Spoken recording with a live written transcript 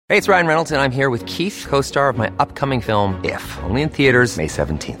Hey, it's Ryan Reynolds, and I'm here with Keith, co-star of my upcoming film, If, only in theaters May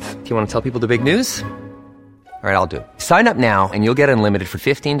 17th. Do you want to tell people the big news? All right, I'll do it. Sign up now and you'll get unlimited for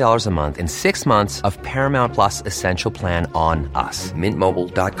 $15 a month and 6 months of Paramount Plus Essential Plan on us.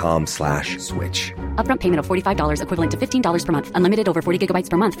 MintMobile.com/switch. Upfront payment of $45 equivalent to $15 per month. Unlimited over 40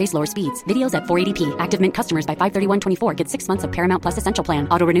 gigabytes per month. Face lower speeds. Videos at 480p. Active Mint customers by 531.24 get 6 months of Paramount Plus Essential Plan.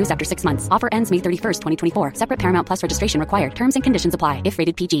 Auto renews after 6 months. Offer ends May 31st, 2024. Separate Paramount Plus registration required. Terms and conditions apply if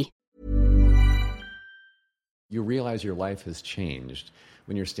rated PG. You realize your life has changed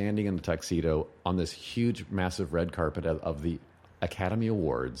when you're standing in a tuxedo on this huge, massive red carpet of the Academy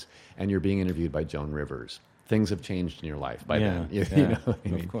Awards, and you're being interviewed by Joan Rivers. Things have changed in your life by then. You know what I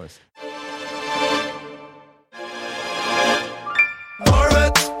mean? Of course.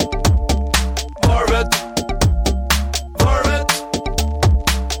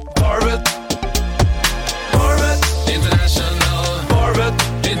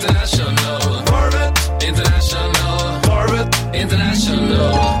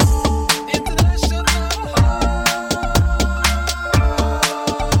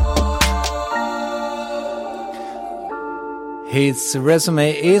 His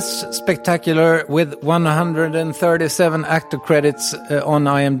resume is spectacular, with 137 actor credits on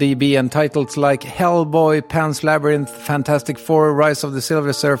IMDb and titles like Hellboy, Pan's Labyrinth, Fantastic Four, Rise of the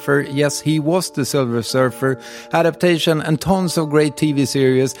Silver Surfer, Yes, He Was the Silver Surfer, adaptation, and tons of great TV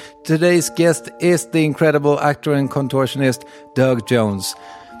series. Today's guest is the incredible actor and contortionist Doug Jones.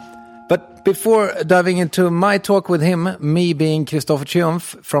 But before diving into my talk with him, me being Kristoffer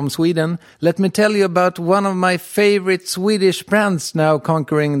Triumf from Sweden, let me tell you about one of my favorite Swedish brands now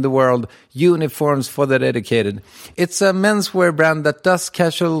conquering the world, Uniforms for the Dedicated. It's a menswear brand that does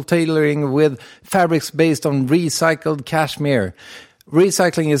casual tailoring with fabrics based on recycled cashmere.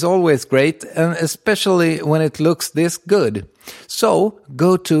 Recycling is always great, and especially when it looks this good. So,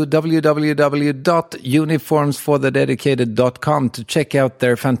 go to www.uniformsforthededicated.com to check out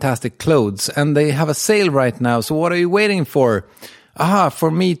their fantastic clothes. And they have a sale right now, so what are you waiting for?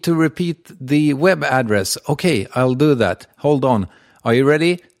 For me to repeat the web address. Okay, I'll do that. Hold on. Are you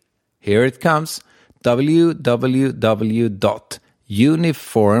ready? Here it comes.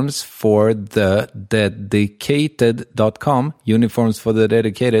 www.uniformsforthededicated.com. Uniforms for the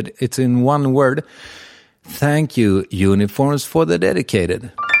Dedicated. It's in one word. Thank you, Uniforms for the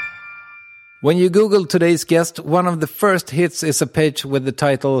Dedicated. When you Google today's guest, one of the first hits is a page with the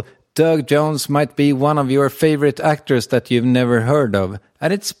title, Doug Jones might be one of your favorite actors that you've never heard of.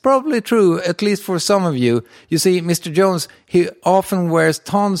 And it's probably true, at least for some of you. You see, Mr. Jones, he often wears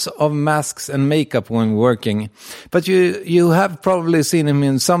tons of masks and makeup when working. But you have probably seen him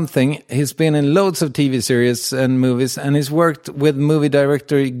in something. He's been in loads of TV series and movies, and he's worked with movie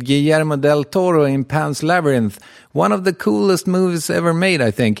director Guillermo del Toro in Pan's Labyrinth. One of the coolest movies ever made, I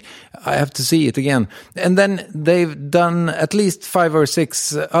think. I have to see it again. And then they've done at least 5 or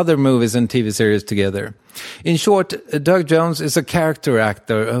 6 other movies and TV series together. In short, Doug Jones is a character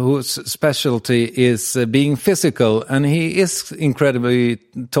actor whose specialty is being physical, and he is incredibly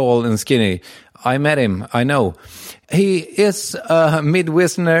tall and skinny. I met him, I know. He is a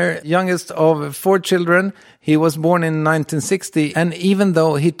Midwesterner, youngest of 4 children. He was born in 1960, and even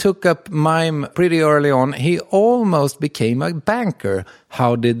though he took up mime pretty early on, he almost became a banker.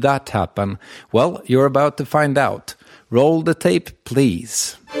 How did that happen? Well, you're about to find out. Roll the tape,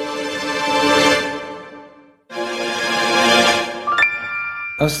 please.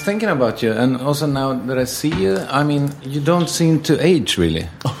 I was thinking about you, and also now that I see you, I mean, you don't seem to age, really.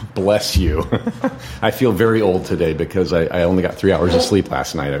 Oh, bless you. I feel very old today because I only got 3 hours of sleep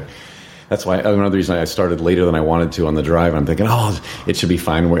last night. That's why another reason I started later than I wanted to on the drive. I'm thinking, it should be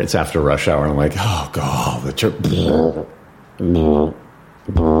fine where it's after rush hour. And I'm like, oh, God, the trip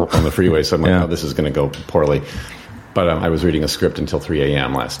on the freeway. So I'm like, this is going to go poorly. But I was reading a script until 3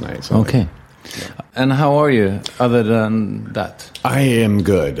 a.m. last night. So okay. And how are you other than that? I am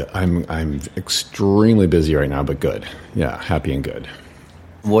good. I'm extremely busy right now, but good. Yeah, happy and good.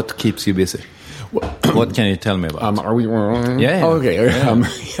 What keeps you busy? What can you tell me about? Are we? Yeah. Oh, okay. Yeah.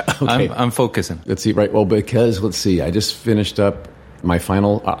 Okay. I'm focusing. Let's see. Right. Well, because let's see. I just finished up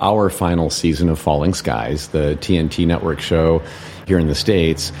our final season of Falling Skies, the TNT network show here in the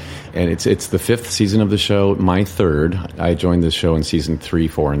States, and it's the 5th season of the show. My 3rd. I joined this show in season 3,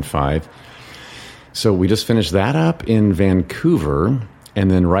 4, and 5. So we just finished that up in Vancouver,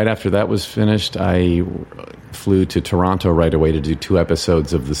 and then right after that was finished, I flew to Toronto right away to do 2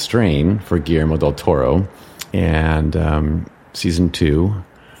 episodes of The Strain for Guillermo del Toro, and season 2.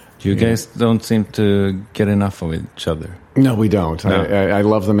 You guys don't seem to get enough of each other. No, we don't. No. I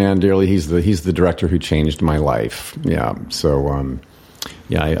love the man dearly. He's the director who changed my life. Yeah. So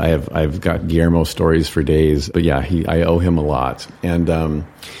Yeah, I've got Guillermo stories for days, but yeah, I owe him a lot. And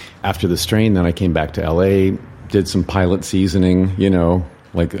after The Strain, then I came back to LA, did some pilot seasoning,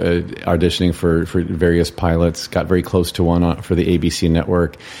 like auditioning for various pilots, got very close to one for the ABC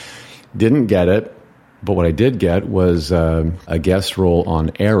network. Didn't get it, but what I did get was a guest role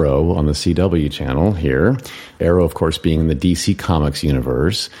on Arrow on the CW channel here. Arrow, of course, being in the DC Comics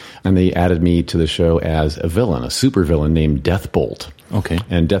universe. And they added me to the show as a villain, a supervillain named Deathbolt. Okay.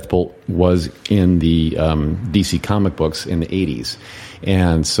 And Deathbolt was in the DC comic books in the 80s.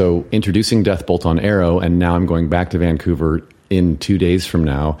 And so introducing Deathbolt on Arrow, and now I'm going back to Vancouver in 2 days from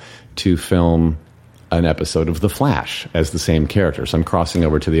now to film an episode of The Flash as the same character. So I'm crossing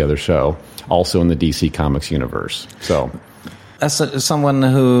over to the other show, also in the DC Comics universe. So, as someone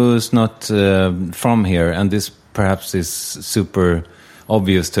who's not from here, and this perhaps is super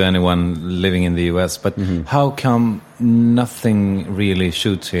obvious to anyone living in the US, but how come nothing really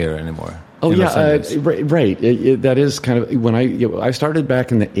shoots here anymore? Oh, yeah, right. That is kind of, when I started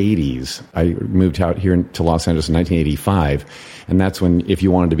back in the 80s, I moved out here to Los Angeles in 1985, and that's when, if you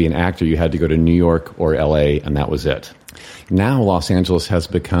wanted to be an actor, you had to go to New York or LA, and that was it. Now Los Angeles has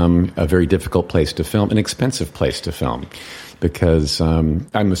become a very difficult place to film, an expensive place to film, because I'm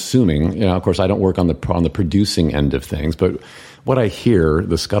assuming, of course, I don't work on the producing end of things, but what I hear,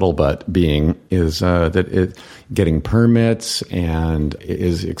 the scuttlebutt being, is that getting permits and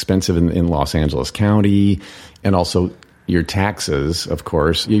is expensive in Los Angeles County, and also your taxes, of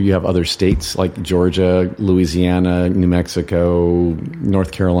course. You have other states like Georgia, Louisiana, New Mexico,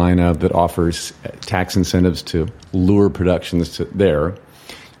 North Carolina that offers tax incentives to lure productions to there.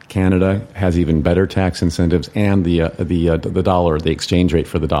 Canada has even better tax incentives, and the dollar, the exchange rate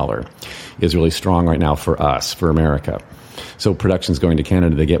for the dollar, is really strong right now for us, for America. So productions going to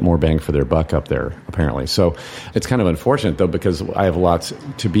Canada, they get more bang for their buck up there, apparently. So it's kind of unfortunate, though, because I have lots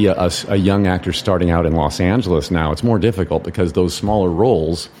to be a young actor starting out in Los Angeles now. It's more difficult because those smaller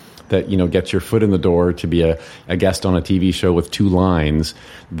roles that, get your foot in the door to be a guest on a TV show with 2 lines,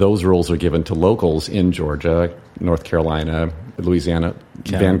 those roles are given to locals in Georgia, North Carolina, Louisiana,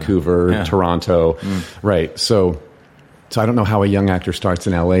 Canada, Vancouver, Toronto. Right. So I don't know how a young actor starts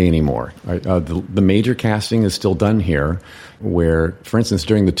in LA anymore. The major casting is still done here, where, for instance,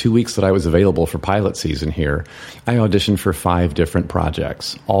 during the 2 weeks that I was available for pilot season here, I auditioned for 5 different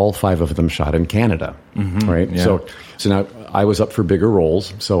projects, all 5 of them shot in Canada, right? Yeah. So now I was up for bigger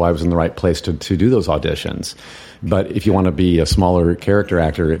roles, so I was in the right place to do those auditions. But if you want to be a smaller character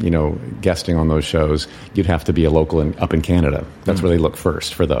actor, guesting on those shows, you'd have to be a local up in Canada. That's where they look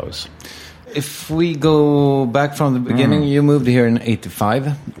first for those. If we go back from the beginning, you moved here in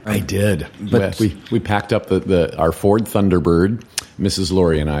 85. I did. But we packed up our Ford Thunderbird, Mrs.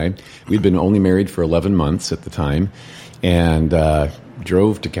 Laurie and I. We'd been only married for 11 months at the time, and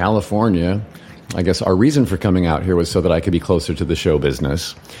drove to California. I guess our reason for coming out here was so that I could be closer to the show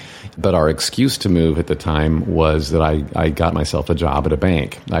business. But our excuse to move at the time was that I got myself a job at a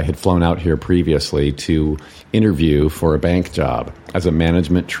bank. I had flown out here previously to interview for a bank job as a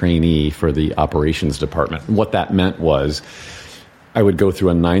management trainee for the operations department. What that meant was I would go through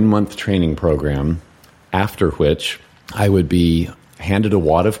a 9-month training program, after which I would be handed a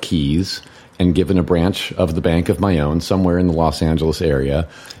wad of keys and given a branch of the bank of my own somewhere in the Los Angeles area,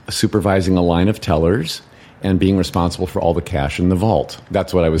 supervising a line of tellers and being responsible for all the cash in the vault.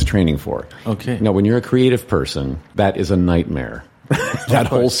 That's what I was training for. Okay. Now, when you're a creative person, that is a nightmare. That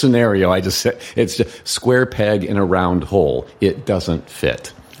whole scenario, it's just square peg in a round hole. It doesn't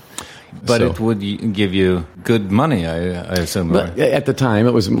fit. But it would give you good money, I assume. But at the time,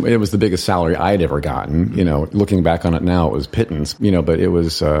 it was the biggest salary I'd ever gotten. Looking back on it now, it was pittance. But it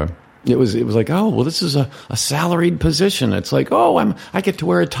was like, oh, well, this is a salaried position. It's like, oh, I get to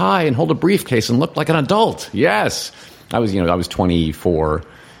wear a tie and hold a briefcase and look like an adult. Yes. I was 24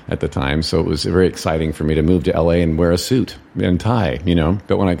 at the time, so it was very exciting for me to move to LA and wear a suit and tie,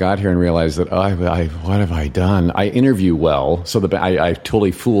 But when I got here and realized that, what have I done? I interview well, so I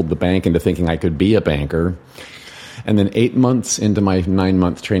totally fooled the bank into thinking I could be a banker. And then 8 months into my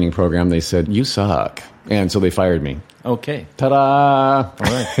 9-month training program, they said, you suck. And so they fired me. Okay. Ta-da! All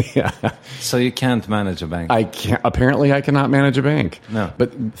right. Yeah. So you can't manage a bank? I can't. Apparently, I cannot manage a bank. No.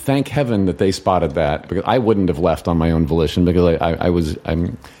 But thank heaven that they spotted that, because I wouldn't have left on my own volition, because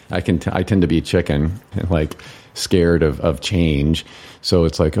I tend to be a chicken, like scared of change. So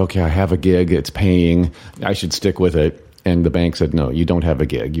it's like, okay, I have a gig, it's paying, I should stick with it. And the bank said, no, you don't have a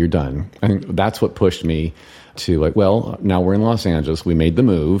gig, you're done. And that's what pushed me to now we're in Los Angeles, we made the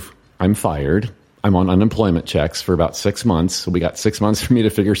move, I'm fired. I'm on unemployment checks for about 6 months. So we got 6 months for me to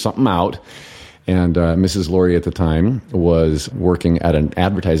figure something out. And Mrs. Laurie at the time was working at an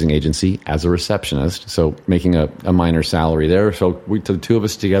advertising agency as a receptionist, so making a minor salary there. So the two of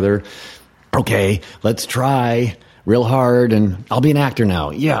us together, okay, let's try real hard, and I'll be an actor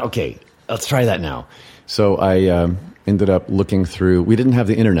now. Yeah, okay, let's try that now. So I ended up looking through. We didn't have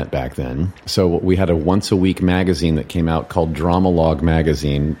the internet back then, so we had a once-a-week magazine that came out called Dramalog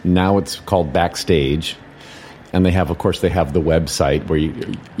Magazine. Now it's called Backstage. And they have the website where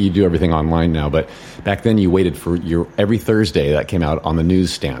you do everything online now. But back then you waited for every Thursday that came out on the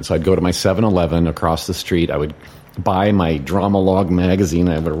newsstand. So I'd go to my 7-Eleven across the street. I would buy my Dramalog magazine.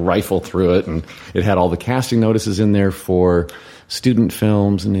 I would rifle through it, and it had all the casting notices in there for student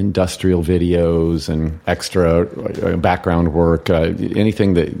films and industrial videos and extra background work,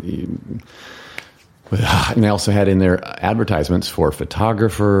 anything that... And they also had in there advertisements for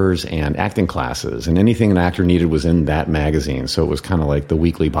photographers and acting classes, and anything an actor needed was in that magazine. So it was kind of like the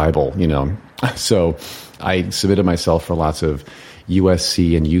weekly Bible, you know. So I submitted myself for lots of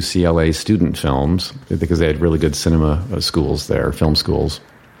USC and UCLA student films because they had really good cinema schools there, film schools.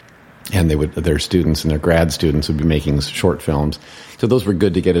 And their students and their grad students would be making short films. So those were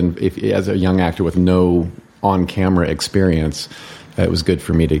good to get in as a young actor with no on-camera experience. It was good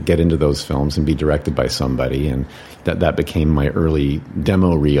for me to get into those films and be directed by somebody, and that became my early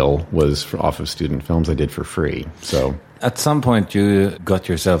demo reel was off of student films I did for free. So at some point you got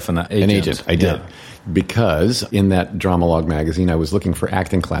yourself an agent. An agent, I did. Because in that Dramalog magazine I was looking for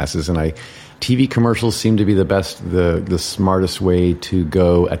acting classes, and TV commercials seemed to be the smartest way to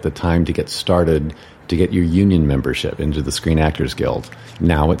go at the time to get started, to get your union membership into the Screen Actors Guild.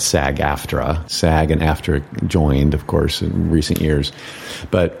 Now it's SAG-AFTRA. SAG and AFTRA joined, of course, in recent years.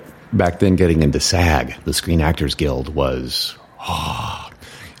 But back then, getting into SAG, the Screen Actors Guild, was...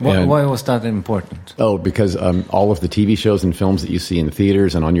 Why was that important? Oh, because all of the TV shows and films that you see in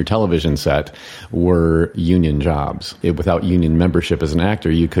theaters and on your television set were union jobs. Without union membership as an actor,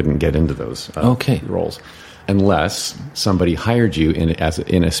 you couldn't get into those roles. Unless somebody hired you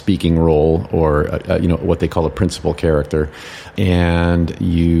in a speaking role or what they call a principal character, and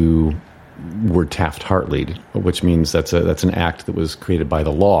you were Taft-Hartley'd, which means that's an act that was created by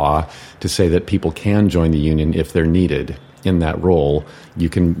the law to say that people can join the union if they're needed in that role. You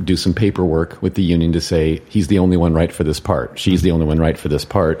can do some paperwork with the union to say he's the only one right for this part, she's the only one right for this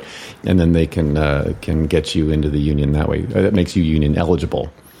part, and then they can get you into the union that way. That makes you union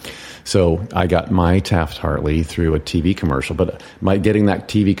eligible. So I got my Taft-Hartley through a TV commercial, but getting that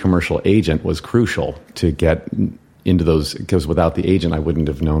TV commercial agent was crucial to get into those, because without the agent, I wouldn't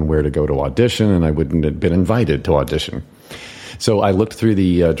have known where to go to audition, and I wouldn't have been invited to audition. So I looked through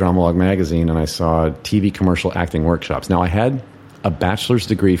the Dramalog magazine, and I saw TV commercial acting workshops. Now, I had a bachelor's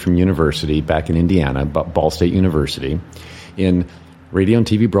degree from university back in Indiana, Ball State University, in radio and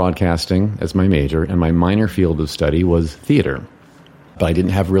TV broadcasting as my major, and my minor field of study was theater. But I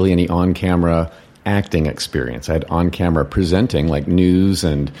didn't have really any on-camera acting experience. I had on-camera presenting, like news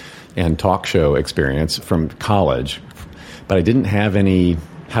and talk show experience from college, but I didn't have any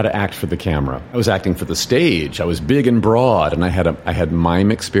how to act for the camera. I was acting for the stage. I was big and broad, and I had mime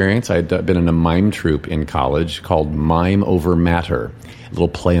experience. I had been in a mime troupe in college called Mime Over Matter. A little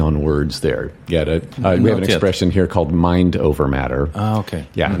play on words there. Get it? We have an expression here called mind over matter. Oh, okay.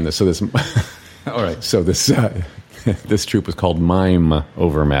 Yeah, and so this... All right, so this... This troupe was called Mime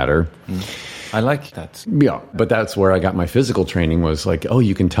Over Matter. I like that. Yeah, but that's where I got my physical training, was like, oh,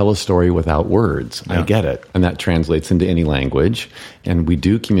 you can tell a story without words. Yeah. I get it. And that translates into any language. And we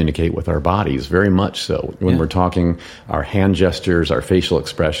do communicate with our bodies, very much so. When we're talking, our hand gestures, our facial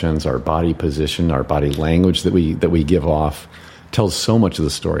expressions, our body position, our body language that we give off tells so much of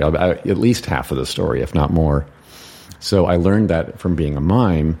the story, at least half of the story, if not more. So I learned that from being a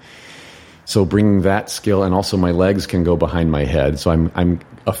mime. So bringing that skill, and also my legs can go behind my head. So I'm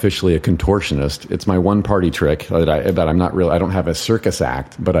officially a contortionist. It's my one party trick that I'm not really. I don't have a circus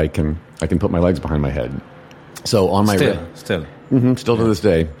act, but I can put my legs behind my head. So on my still to this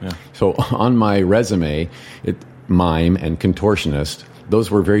day. Yeah. So on my resume, mime and contortionist.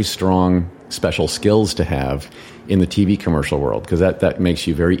 Those were very strong special skills to have in the TV commercial world, because that makes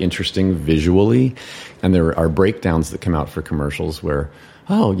you very interesting visually. And there are breakdowns that come out for commercials where,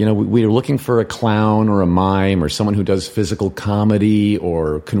 oh, we're looking for a clown or a mime or someone who does physical comedy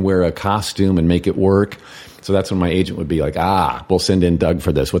or can wear a costume and make it work. So that's when my agent would be like, we'll send in Doug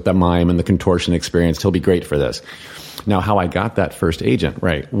for this with the mime and the contortion experience. He'll be great for this. Now, how I got that first agent,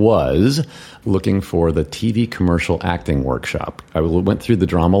 was looking for the TV commercial acting workshop. I went through the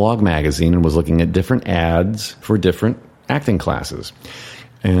Dramalog magazine and was looking at different ads for different acting classes.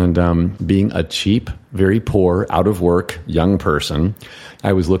 And being a cheap, very poor, out of work, young person,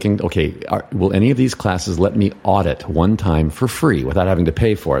 I was looking, okay, will any of these classes let me audit one time for free without having to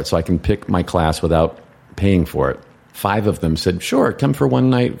pay for it, so I can pick my class without paying for it? 5 of them said, sure, come for one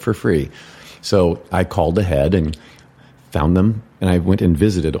night for free. So I called ahead and found them, and I went and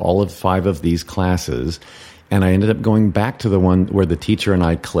visited all of 5 of these classes. And I ended up going back to the one where the teacher and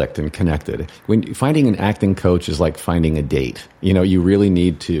I clicked and connected. Finding an acting coach is like finding a date. You know, you really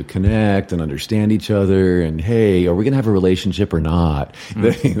need to connect and understand each other. And, hey, are we going to have a relationship or not?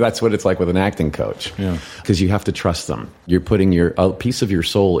 That's what it's like with an acting coach. Because you have to trust them. You're putting a piece of your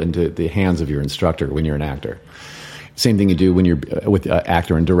soul into the hands of your instructor when you're an actor. Same thing you do when you're with an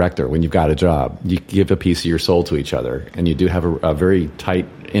actor and director. When you've got a job, you give a piece of your soul to each other. And you do have a very tight,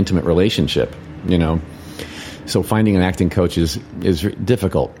 intimate relationship, you know. So finding an acting coach is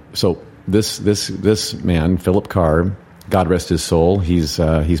difficult. So this man, Philip Carr, God rest his soul, he's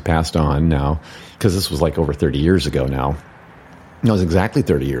passed on now, because this was like over 30 years ago now. No, it was exactly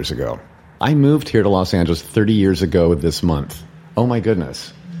 30 years ago. I moved here to Los Angeles 30 years ago this month. Oh my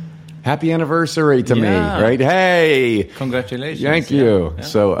goodness. Happy anniversary to me, right? Hey! Congratulations. Thank you.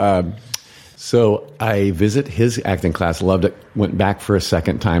 Yeah. So I visit his acting class, loved it, went back for a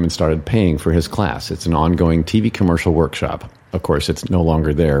second time and started paying for his class. It's an ongoing TV commercial workshop. Of course, it's no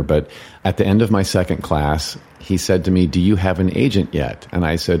longer there. But at the end of my second class, he said to me, do you have an agent yet? And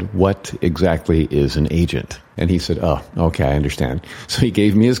I said, what exactly is an agent? And he said, oh, okay, I understand. So he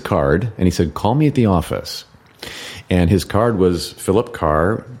gave me his card and he said, call me at the office. And his card was Philip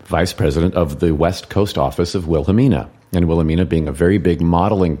Carr, Vice President of the West Coast office of Wilhelmina. And Wilhelmina being a very big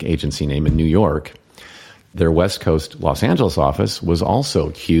modeling agency name in New York, their West Coast Los Angeles office was also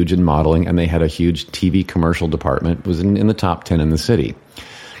huge in modeling, and they had a huge TV commercial department. It was in the top 10 in the city.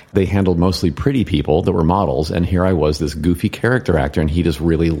 They handled mostly pretty people that were models, and here I was, this goofy character actor, and he just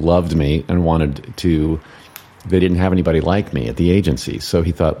really loved me and wanted to... They didn't have anybody like me at the agency, so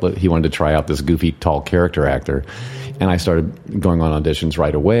he thought he wanted to try out this goofy, tall character actor. And I started going on auditions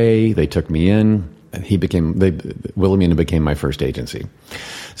right away. They took me in. Wilhelmina became my first agency.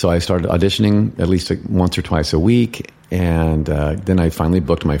 So I started auditioning at least once or twice a week, and then I finally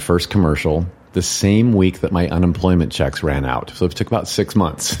booked my first commercial the same week that my unemployment checks ran out. So it took about 6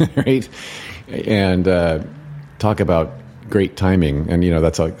 months, right? And talk about great timing, and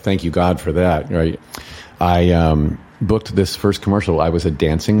thank you God for that, right? I booked this first commercial. I was a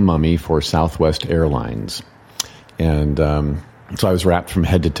dancing mummy for Southwest Airlines, and so I was wrapped from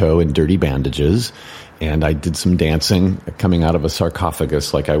head to toe in dirty bandages, and I did some dancing coming out of a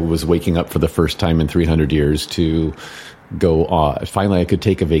sarcophagus, like I was waking up for the first time in 300 years to go off. Finally, I could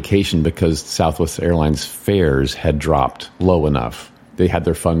take a vacation because Southwest Airlines fares had dropped low enough. They had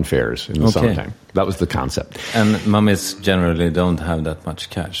their fun fares in the summertime. That was the concept. And mummies generally don't have that much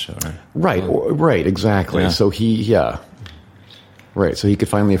cash, or right, exactly. Yeah. Right, so he could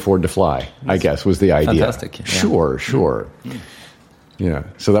finally afford to fly, I guess, was the idea. Fantastic. Yeah. Sure. Mm-hmm. Yeah,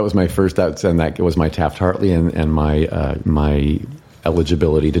 so that was my first, that was my Taft-Hartley and my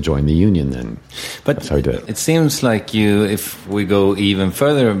eligibility to join the union then. But that's how I did it. It seems like you, if we go even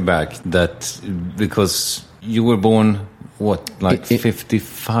further back, that because you were born,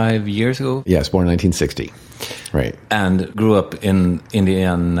 55 years ago? Yes, born in 1960, right. And grew up in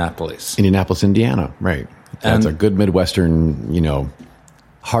Indianapolis. Indianapolis, Indiana, right. That's a good Midwestern,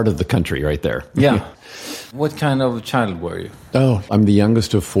 heart of the country right there. Yeah. What kind of child were you? Oh, I'm the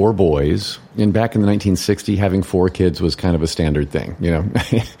youngest of 4 boys. And back in the 1960s, having 4 kids was kind of a standard thing,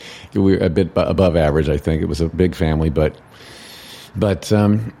 We were a bit above average, I think. It was a big family, but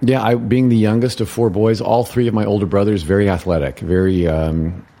being the youngest of 4 boys, all 3 of my older brothers, very athletic, very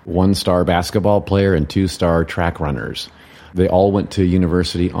 1-star basketball player and 2-star track runners. They all went to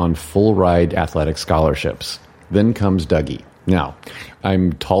university on full-ride athletic scholarships. Then comes Dougie. Now,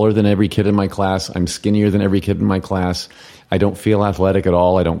 I'm taller than every kid in my class. I'm skinnier than every kid in my class. I don't feel athletic at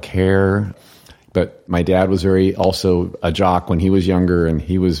all. I don't care. But my dad was also a jock when he was younger, and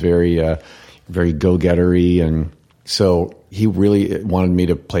he was very go-gettery. And so he really wanted me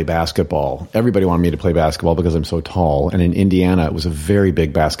to play basketball. Everybody wanted me to play basketball because I'm so tall. And in Indiana, it was a very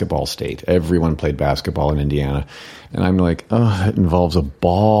big basketball state. Everyone played basketball in Indiana. And I'm like, oh, it involves a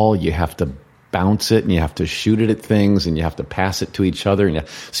ball. You have to bounce it, and you have to shoot it at things, and you have to pass it to each other.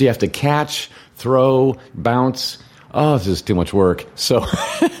 So you have to catch, throw, bounce. Oh, this is too much work. So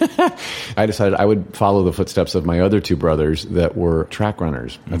I decided I would follow the footsteps of my other 2 brothers that were track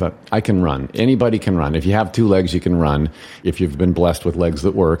runners. I thought, I can run. Anybody can run. If you have 2 legs, you can run, if you've been blessed with legs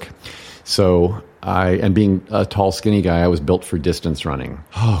that work. So and being a tall, skinny guy, I was built for distance running.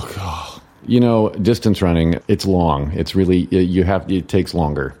 Oh, God. Distance running, it's long. It's really, it takes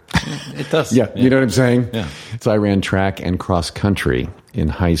longer. It does. Yeah, you know what I'm saying? Yeah. So I ran track and cross country in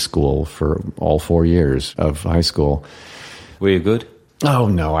high school for all 4 years of high school. Were you good? Oh,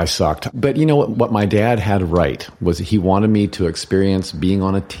 no, I sucked. But you know what my dad had right was he wanted me to experience being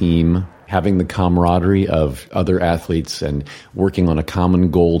on a team, having the camaraderie of other athletes and working on a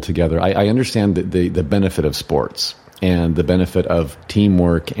common goal together. I understand the benefit of sports and the benefit of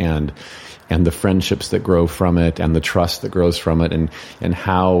teamwork and the friendships that grow from it and the trust that grows from it and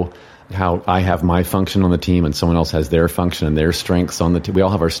how I have my function on the team and someone else has their function and their strengths on the team. We all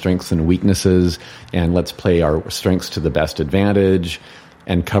have our strengths and weaknesses, and let's play our strengths to the best advantage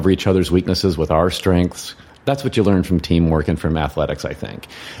and cover each other's weaknesses with our strengths. That's what you learn from teamwork and from athletics, I think.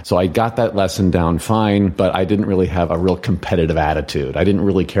 So I got that lesson down fine, but I didn't really have a real competitive attitude. I didn't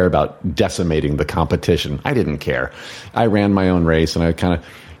really care about decimating the competition. I didn't care. I ran my own race, and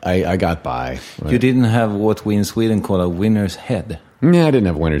I got by. You didn't have what we in Sweden call a winner's head. Yeah, I didn't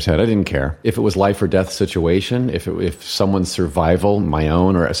have a winner's head. I didn't care. If it was life or death situation, if someone's survival, my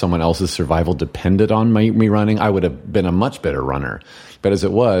own or someone else's survival depended on me running, I would have been a much better runner. But as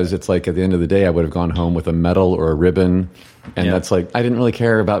it was, it's like at the end of the day, I would have gone home with a medal or a ribbon. And that's like, I didn't really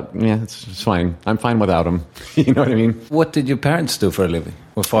care about, it's fine. I'm fine without them. You know what I mean? What did your parents do for a living?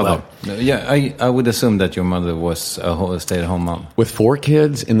 Or father? Yeah, I would assume that your mother was a stay-at-home mom. With 4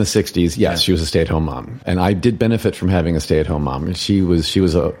 kids in the 60s, yes, she was a stay-at-home mom. And I did benefit from having a stay-at-home mom. She was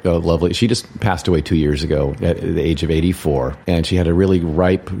a lovely, she just passed away 2 years ago at the age of 84. And she had a really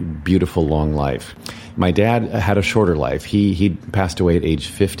ripe, beautiful, long life. My dad had a shorter life. He passed away at age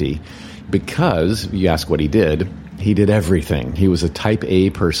 50 because, you ask what he did everything. He was a type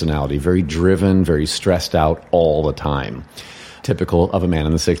A personality, very driven, very stressed out all the time. Typical of a man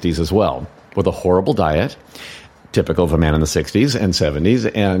in the 60s as well, with a horrible diet, typical of a man in the 60s and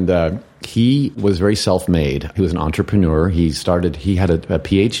 70s. And he was very self-made. He was an entrepreneur. He had a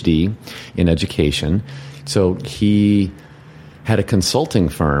PhD in education. So he had a consulting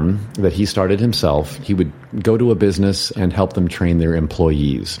firm that he started himself. He would go to a business and help them train their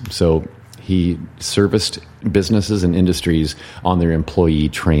employees. So he serviced businesses and industries on their employee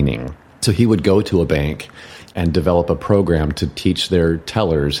training. So he would go to a bank and develop a program to teach their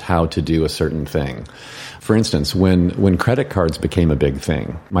tellers how to do a certain thing. For instance, when credit cards became a big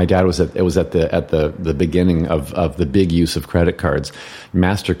thing, my dad was at the beginning of the big use of credit cards.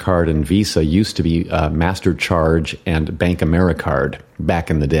 MasterCard and Visa used to be MasterCharge and Bank AmeriCard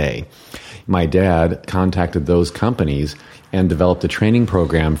back in the day. My dad contacted those companies and developed a training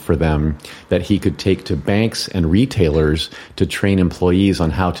program for them that he could take to banks and retailers to train employees on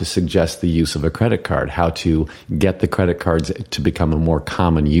how to suggest the use of a credit card, how to get the credit cards to become a more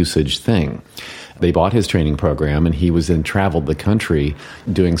common usage thing. They bought his training program, and he was then traveled the country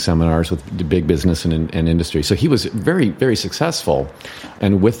doing seminars with big business and industry. So he was very, very successful.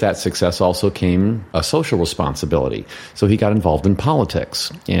 And with that success also came a social responsibility. So he got involved in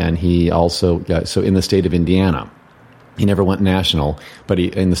politics. And he also, so in the state of Indiana, he never went national, but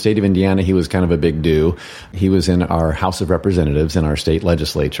in the state of Indiana, he was kind of a big do. He was in our House of Representatives in our state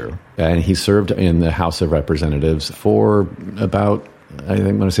legislature. And he served in the House of Representatives for about, I think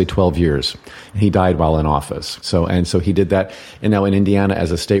I'm going to say 12 years. He died while in office. So he did that. And now in Indiana,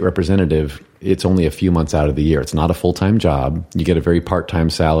 as a state representative, it's only a few months out of the year. It's not a full-time job. You get a very part-time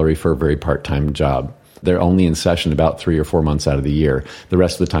salary for a very part-time job. They're only in session about 3 or 4 months out of the year. The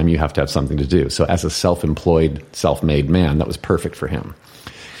rest of the time, you have to have something to do. So as a self-employed, self-made man, that was perfect for him.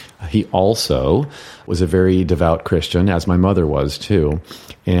 He also was a very devout Christian, as my mother was too,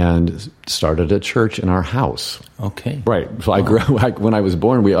 and started a church in our house. Okay. Right. So I grew when I was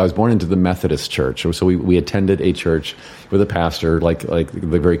born, I was born into the Methodist church. So we attended a church with a pastor, like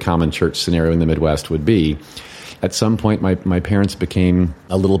the very common church scenario in the Midwest would be. At some point, my parents became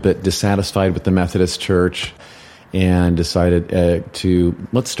a little bit dissatisfied with the Methodist church and decided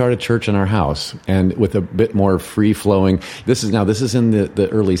let's start a church in our house, and with a bit more free-flowing. This is in the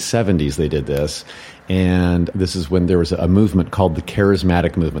early 70s they did this, and this is when there was a movement called the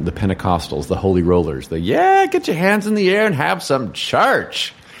Charismatic Movement, the Pentecostals, the Holy Rollers, get your hands in the air and have some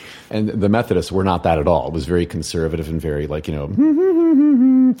church. And the Methodists were not that at all. It was very conservative and very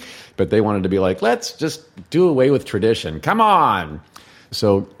but they wanted to be like, let's just do away with tradition. Come on.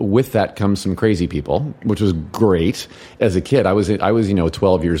 So with that comes some crazy people, which was great. As a kid, I was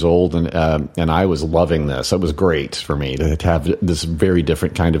 12 years old, and I was loving this. It was great for me to have this very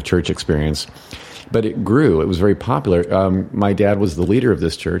different kind of church experience. But it grew. It was very popular. My dad was the leader of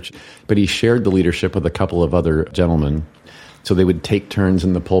this church, but he shared the leadership with a couple of other gentlemen. So they would take turns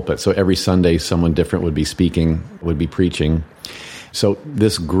in the pulpit. So every Sunday, someone different would be speaking, would be preaching. So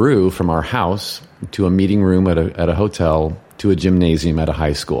this grew from our house to a meeting room at a hotel to a gymnasium at a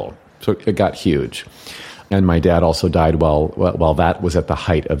high school. So it got huge. And my dad also died while that was at the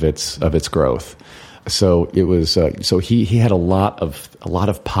height of its growth. So it was. So he had a lot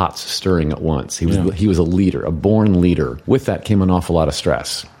of pots stirring at once. He was a leader, a born leader. With that came an awful lot of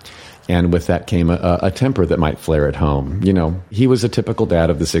stress, and with that came a temper that might flare at home. He was a typical dad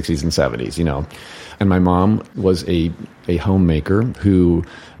of the 60s and 70s. And my mom was a homemaker who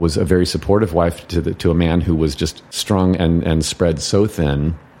was a very supportive wife to a man who was just strung and spread so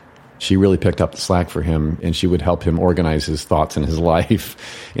thin. She really picked up the slack for him, and she would help him organize his thoughts and his life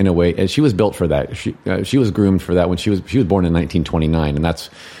in a way. And she was built for that. She was groomed for that when she was born in 1929, and that's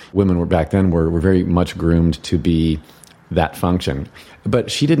women were back then were very much groomed to be that function.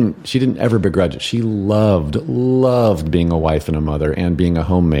 But she didn't ever begrudge it. She loved being a wife and a mother and being a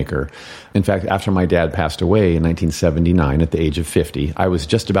homemaker. In fact, after my dad passed away in 1979 at the age of 50, I was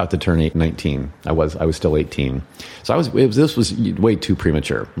just about to turn 19. I was still 18. So this was way too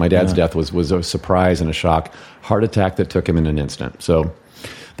premature. My dad's death was a surprise and a shock, heart attack that took him in an instant. So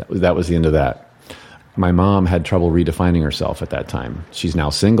that was the end of that. My mom had trouble redefining herself at that time. She's now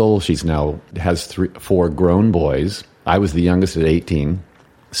single. She's now has 4 grown boys. I was the youngest at 18.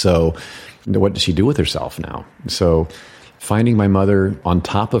 So what does she do with herself now? So finding my mother on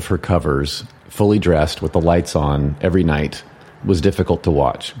top of her covers, fully dressed with the lights on every night, was difficult to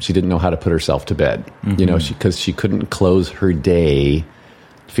watch. She didn't know how to put herself to bed, because she couldn't close her day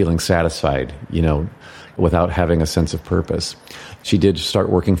feeling satisfied, without having a sense of purpose. She did start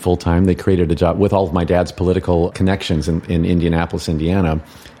working full-time. They created a job with all of my dad's political connections in Indianapolis, Indiana.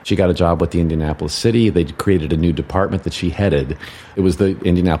 She got a job with the Indianapolis City. They created a new department that she headed. It was the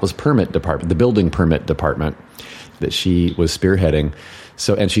Indianapolis Permit Department, the building permit department that she was spearheading.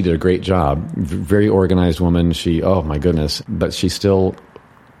 So, and she did a great job. Very organized woman. Oh my goodness. But she still,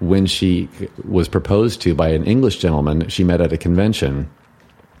 when she was proposed to by an English gentleman she met at a convention,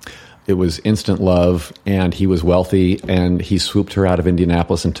 it was instant love, and he was wealthy, and he swooped her out of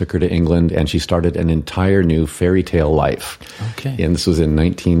Indianapolis and took her to England, and she started an entire new fairy tale life. Okay. And this was in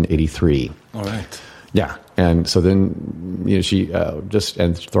 1983. All right. Yeah. And so then, she just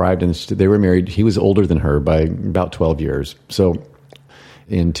thrived, and they were married. He was older than her by about 12 years. So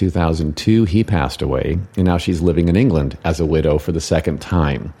in 2002, he passed away, and now she's living in England as a widow for the second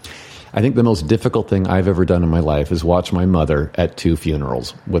time. I think the most difficult thing I've ever done in my life is watch my mother at 2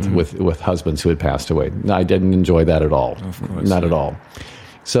 funerals with husbands who had passed away. I didn't enjoy that at all. Of course. Not at all.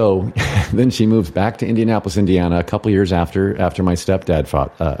 So then she moved back to Indianapolis, Indiana, a couple years after my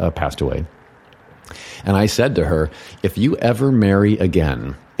stepdad passed away. And I said to her, if you ever marry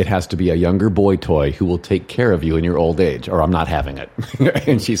again, it has to be a younger boy toy who will take care of you in your old age, or I'm not having it.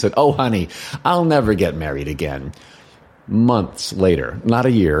 And she said, oh, honey, I'll never get married again. Months later, not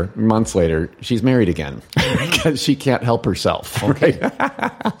a year, months later, she's married again because she can't help herself. Okay.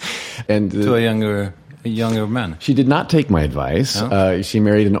 Right? And to a younger man. She did not take my advice. Oh. She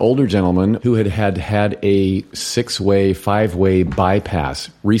married an older gentleman who had a 5-way bypass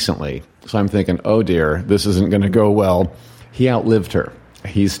recently. So I'm thinking, oh dear, this isn't going to go well. He outlived her.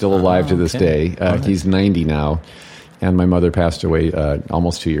 He's still alive to this day. Right. He's 90 now, and my mother passed away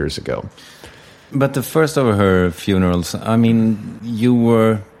almost 2 years ago. But the first of her funerals, I mean, you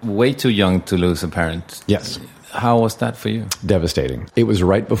were way too young to lose a parent. Yes. How was that for you? Devastating. It was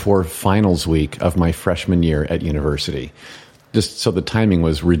right before finals week of my freshman year at university. Just so the timing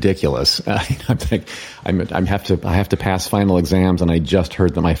was ridiculous. I'm like, I have to pass final exams, and I just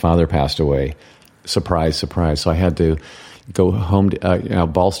heard that my father passed away. Surprise, surprise. So I had to go home to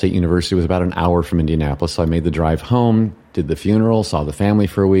Ball State University was about an hour from Indianapolis. So I made the drive home, did the funeral, saw the family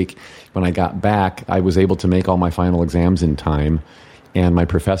for a week. When I got back, I was able to make all my final exams in time, and my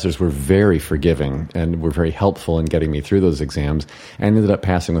professors were very forgiving and were very helpful in getting me through those exams. I ended up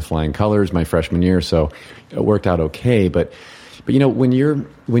passing with flying colors my freshman year, so it worked out okay. But when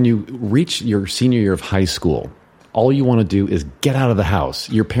you reach your senior year of high school, all you want to do is get out of the house.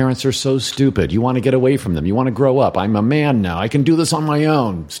 Your parents are so stupid. You want to get away from them. You want to grow up. I'm a man now. I can do this on my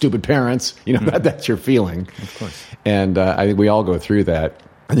own. Stupid parents. That's your feeling. Of course. And I think we all go through that.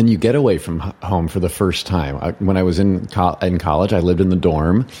 And then you get away from home for the first time. When I was in college, I lived in the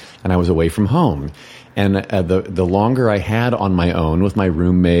dorm, and I was away from home. And the longer I had on my own with my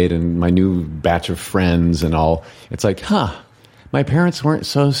roommate and my new batch of friends and all, it's like, my parents weren't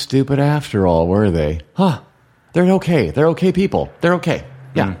so stupid after all, were they? They're okay. They're okay people. They're okay.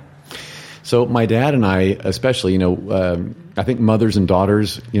 Yeah. So my dad and I, especially, I think mothers and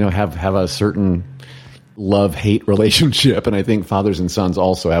daughters, have a certain love-hate relationship, and I think fathers and sons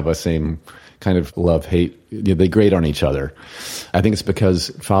also have a same kind of love-hate. They grate on each other. I think it's because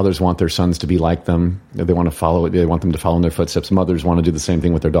fathers want their sons to be like them. They want to follow it. They want them to follow in their footsteps. Mothers want to do the same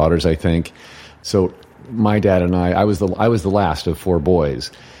thing with their daughters, I think. So my dad and I was the last of 4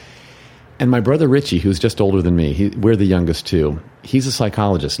 boys. And my brother Richie, who's just older than me, we're the youngest too. He's a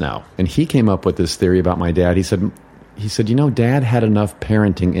psychologist now. And he came up with this theory about my dad. He said, Dad had enough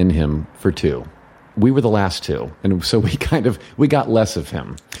parenting in him for 2. We were the last 2. And so we got less of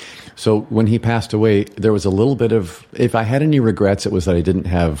him. So when he passed away, there was a little bit of, if I had any regrets, it was that I didn't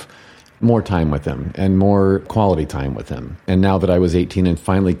have more time with him and more quality time with him. And now that I was 18 and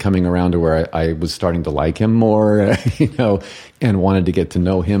finally coming around to where I was starting to like him more, and wanted to get to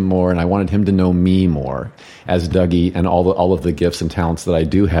know him more, and I wanted him to know me more as Dougie and all of the gifts and talents that I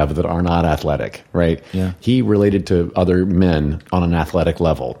do have that are not athletic, right? Yeah. He related to other men on an athletic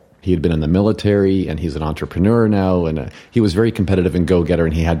level. He had been in the military, and he's an entrepreneur now, and he was very competitive and go-getter,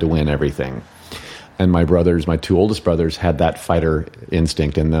 and he had to win everything. And my 2 oldest brothers, had that fighter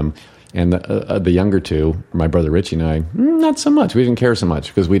instinct in them. And the younger 2, my brother Richie and I, not so much. We didn't care so much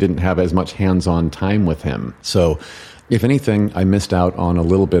because we didn't have as much hands-on time with him. So if anything, I missed out on a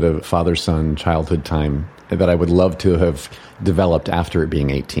little bit of father-son childhood time that I would love to have developed after it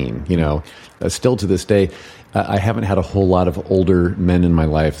being 18. Still to this day, I haven't had a whole lot of older men in my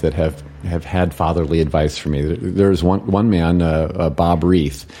life that have had fatherly advice for me. There's one man, Bob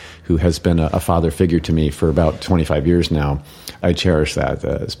Reith, who has been a father figure to me for about 25 years now. I cherish that,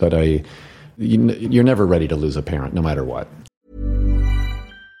 but you're never ready to lose a parent, no matter what.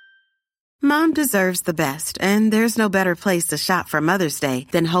 Mom deserves the best, and there's no better place to shop for Mother's Day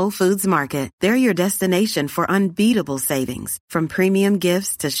than Whole Foods Market. They're your destination for unbeatable savings, from premium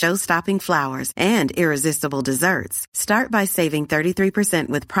gifts to show-stopping flowers and irresistible desserts. Start by saving 33%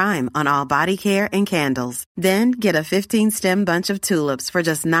 with Prime on all body care and candles. Then get a 15-stem bunch of tulips for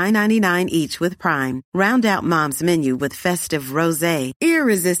just $9.99 each with Prime. Round out Mom's menu with festive rosé,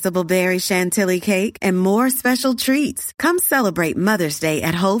 irresistible berry chantilly cake, and more special treats. Come celebrate Mother's Day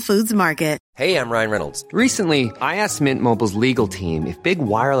at Whole Foods Market. Hey, I'm Ryan Reynolds. Recently, I asked Mint Mobile's legal team if big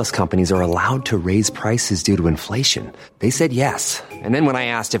wireless companies are allowed to raise prices due to inflation. They said yes. And then when I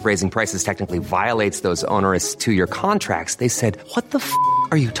asked if raising prices technically violates those onerous 2-year contracts, they said, "What the f***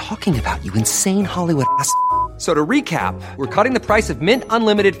 are you talking about, you insane Hollywood ass?" So to recap, we're cutting the price of Mint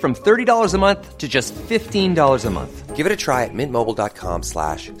Unlimited from $30 a month to just $15 a month. Give it a try at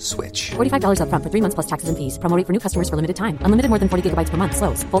mintmobile.com/switch. $45 up front for 3 months plus taxes and fees. Promo rate for new customers for limited time. Unlimited more than 40 gigabytes per month.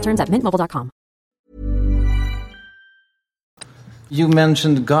 Slows full terms at mintmobile.com. You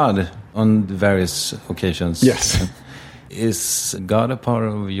mentioned God on various occasions. Yes. Is God a part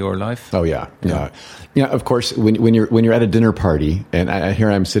of your life? Oh yeah. Of course, when you're at a dinner party, and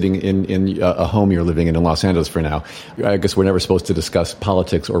here I'm sitting in a home you're living in Los Angeles for now. I guess we're never supposed to discuss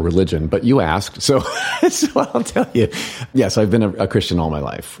politics or religion, but you asked, so I'll tell you. Yes, I've been a Christian all my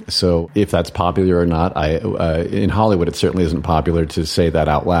life. So if that's popular or not, in Hollywood it certainly isn't popular to say that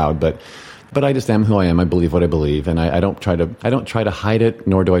out loud, but I just am who I am. I believe what I believe, and I don't try to hide it,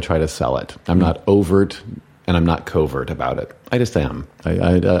 nor do I try to sell it. I'm not overt. And I'm not covert about it. I just am.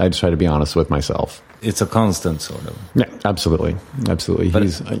 I just try to be honest with myself. It's a constant, sort of. Yeah, absolutely. But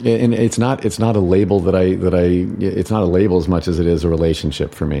and it's not a label it's not a label as much as it is a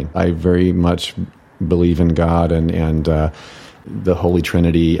relationship for me. I very much believe in God and the Holy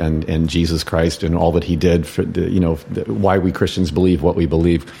Trinity and Jesus Christ and all that He did for why we Christians believe what we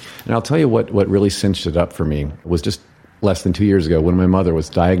believe. And I'll tell you what really cinched it up for me was just less than 2 years ago when my mother was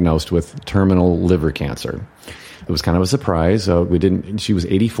diagnosed with terminal liver cancer. It was kind of a surprise. She was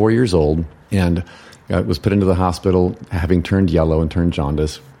 84 years old and was put into the hospital having turned yellow and turned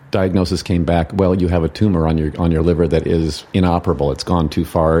jaundice. Diagnosis came back, well, you have a tumor on your liver that is inoperable. It's gone too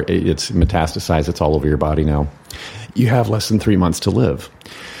far. It's metastasized. It's all over your body now. You have less than 3 months to live.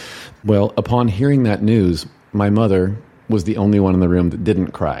 Well, upon hearing that news, my mother was the only one in the room that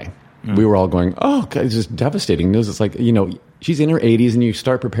didn't cry. We were all going, oh, God, it's just devastating news. It's like, she's in her 80s and you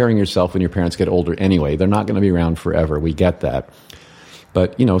start preparing yourself when your parents get older anyway. They're not going to be around forever. We get that.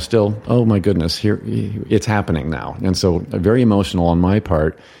 But, still, oh my goodness, here it's happening now. And so very emotional on my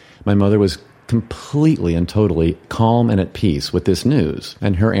part. My mother was completely and totally calm and at peace with this news.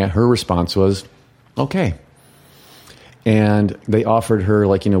 And her response was, okay. And they offered her,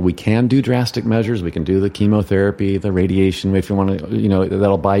 we can do drastic measures. We can do the chemotherapy, the radiation. If you want to,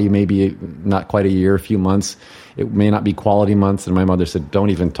 that'll buy you maybe not quite a year, a few months. It may not be quality months. And my mother said,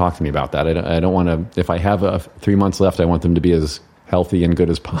 don't even talk to me about that. I don't want to, if I have 3 months left, I want them to be as healthy and good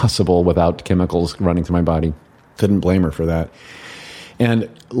as possible without chemicals running through my body. Couldn't blame her for that. And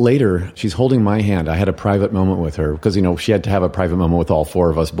later, she's holding my hand. I had a private moment with her because, she had to have a private moment with all 4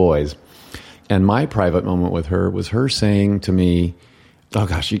 of us boys. And my private moment with her was her saying to me, oh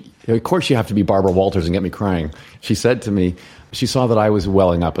gosh, of course you have to be Barbara Walters and get me crying. She said to me, she saw that I was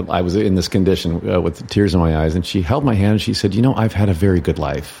welling up and I was in this condition with tears in my eyes. And she held my hand and she said, I've had a very good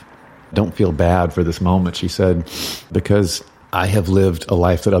life. Don't feel bad for this moment, she said, because I have lived a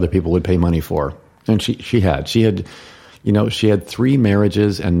life that other people would pay money for. And she had 3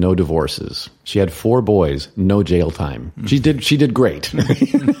 marriages and no divorces. She had 4 boys, no jail time. She did great,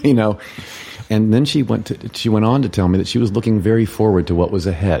 And then she went on to tell me that she was looking very forward to what was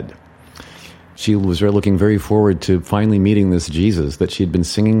ahead. She was looking very forward to finally meeting this Jesus that she'd been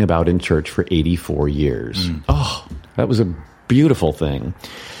singing about in church for 84 years. Oh, that was a beautiful thing.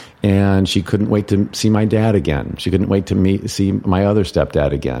 And she couldn't wait to see my dad again. She couldn't wait to see my other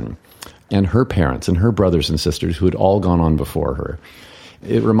stepdad again. And her parents and her brothers and sisters who had all gone on before her.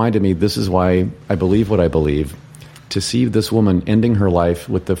 It reminded me, this is why I believe what I believe, to see this woman ending her life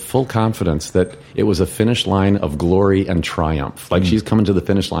with the full confidence that it was a finish line of glory and triumph. Like she's coming to the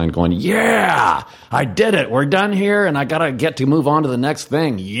finish line going, yeah, I did it. We're done here and I got to get to move on to the next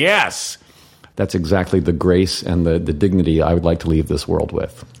thing. Yes. That's exactly the grace and the dignity I would like to leave this world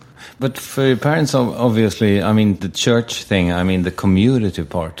with. But for your parents, obviously, the church thing, the community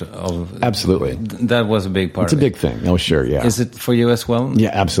part of... Absolutely. That was a big part. It's a big thing. Oh, sure, yeah. Is it for you as well? Yeah,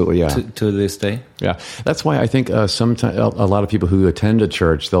 absolutely, yeah. To this day? Yeah. That's why I think sometimes a lot of people who attend a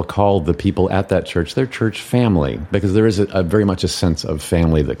church, they'll call the people at that church their church family, because there is a very much a sense of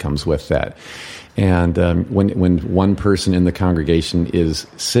family that comes with that. And when one person in the congregation is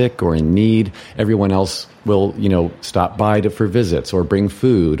sick or in need, everyone else will, stop by for visits or bring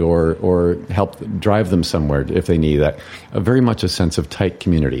food or help drive them somewhere if they need that. Very much a sense of tight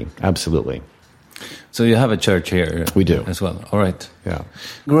community. Absolutely. So you have a church here? We do. As well. All right. Yeah.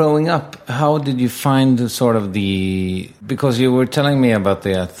 Growing up, how did you find sort of because you were telling me about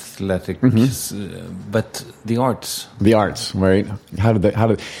the athletics, but the arts. The arts, right? How did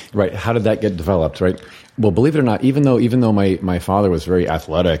that get developed, right? Well, believe it or not, even though my father was very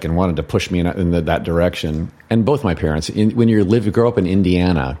athletic and wanted to push me in that direction, and both my parents, when you grow up in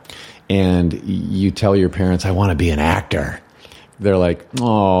Indiana and you tell your parents, I want to be an actor, they're like,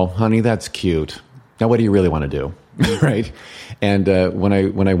 oh, honey, that's cute. Now, what do you really want to do, right? And when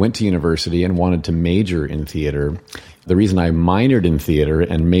I went to university and wanted to major in theater, the reason I minored in theater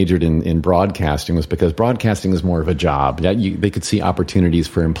and majored in broadcasting was because broadcasting is more of a job. They could see opportunities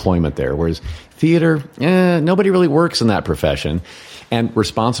for employment there, whereas theater, nobody really works in that profession. And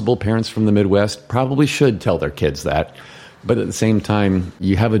responsible parents from the Midwest probably should tell their kids that. But at the same time,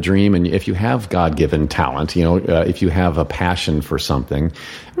 you have a dream, and if you have God-given talent, if you have a passion for something,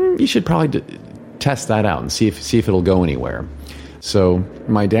 you should probably test that out and see if it'll go anywhere. So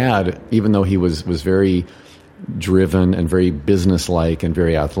my dad, even though he was very driven and very businesslike and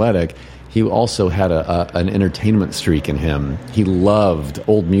very athletic, he also had an entertainment streak in him. He loved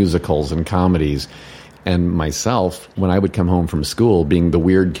old musicals and comedies. And myself, when I would come home from school, being the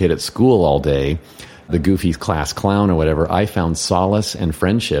weird kid at school all day, the goofy class clown or whatever, I found solace and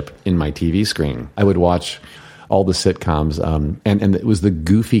friendship in my TV screen. I would watch all the sitcoms, and it was the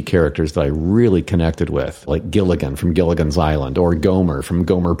goofy characters that I really connected with, like Gilligan from Gilligan's Island, or Gomer from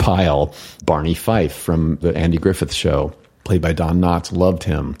Gomer Pyle, Barney Fife from the Andy Griffith Show, played by Don Knotts,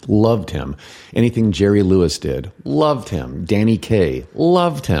 loved him. Anything Jerry Lewis did, loved him. Danny Kaye,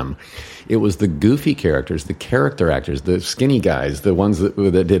 loved him. It was the goofy characters, the character actors, the skinny guys, the ones that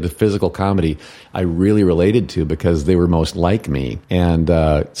did the physical comedy, I really related to because they were most like me. And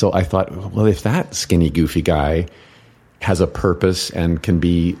so I thought, well, if that skinny, goofy guy has a purpose and can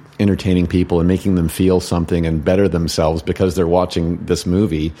be entertaining people and making them feel something and better themselves because they're watching this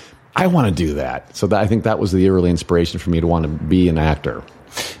movie, I want to do that. So I think that was the early inspiration for me to want to be an actor.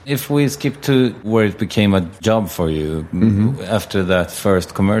 If we skip to where it became a job for you after that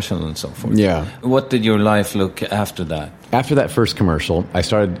first commercial and so forth, what did your life look after that? After that first commercial, I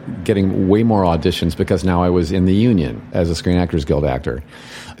started getting way more auditions because now I was in the union as a Screen Actors Guild actor.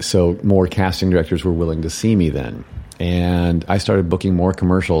 So more casting directors were willing to see me then. And I started booking more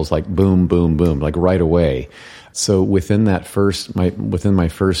commercials like boom, boom, boom, like right away. So within my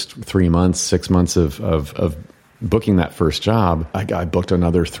first 3 months, 6 months of booking that first job, I booked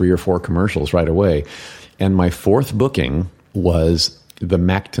another 3 or 4 commercials right away. And my fourth booking was the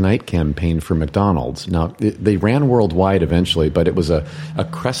Mac Tonight campaign for McDonald's. Now, they ran worldwide eventually, but it was a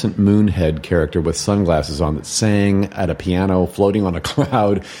crescent moon head character with sunglasses on that sang at a piano, floating on a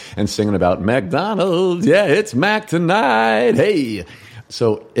cloud, and singing about McDonald's. Yeah, it's Mac Tonight. Hey!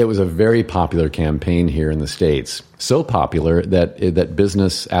 So it was a very popular campaign here in the States. So popular that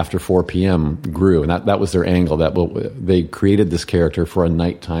business after 4 p.m. grew, and that was their angle. They created this character for a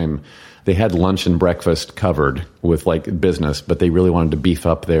nighttime They had lunch and breakfast covered with like business, but they really wanted to beef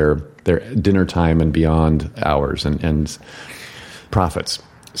up their dinner time and beyond hours and profits.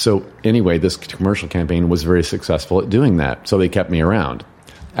 So anyway, this commercial campaign was very successful at doing that. So they kept me around.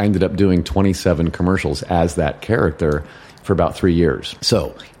 I ended up doing 27 commercials as that character for about 3 years.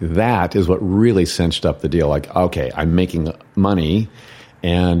 So that is what really cinched up the deal. Like, okay, I'm making money,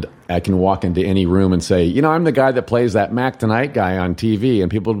 and I can walk into any room and say, I'm the guy that plays that Mac Tonight guy on TV. And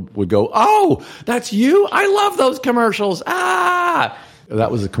people would go, oh, that's you? I love those commercials. Ah! That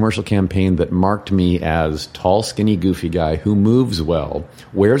was a commercial campaign that marked me as tall, skinny, goofy guy who moves well,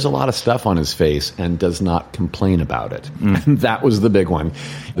 wears a lot of stuff on his face, and does not complain about it. And that was the big one.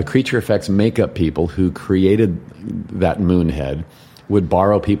 The Creature Effects makeup people who created that Moonhead would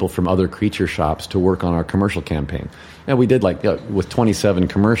borrow people from other creature shops to work on our commercial campaign. And we did with 27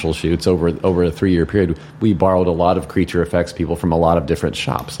 commercial shoots over a 3-year period, we borrowed a lot of Creature Effects people from a lot of different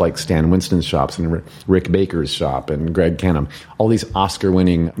shops, like Stan Winston's shops and Rick Baker's shop and Greg Canham. All these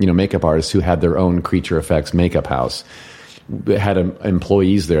Oscar-winning, makeup artists who had their own Creature Effects makeup house had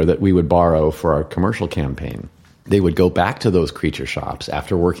employees there that we would borrow for our commercial campaign. They would go back to those creature shops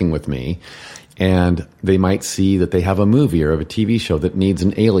after working with me, and they might see that they have a movie or a TV show that needs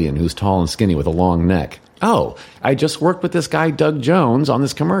an alien who's tall and skinny with a long neck. Oh, I just worked with this guy, Doug Jones, on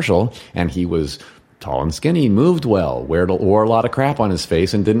this commercial, and he was tall and skinny, moved well, wore a lot of crap on his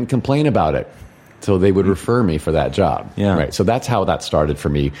face, and didn't complain about it. So they would refer me for that job. Yeah. Right. So that's how that started for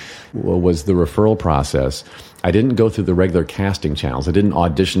me, was the referral process. I didn't go through the regular casting channels. I didn't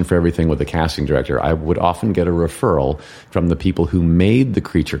audition for everything with the casting director. I would often get a referral from the people who made the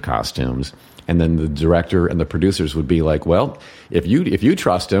creature costumes. And then the director and the producers would be like, well, if you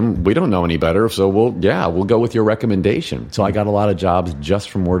trust him, we don't know any better, so we'll go with your recommendation. So I got a lot of jobs just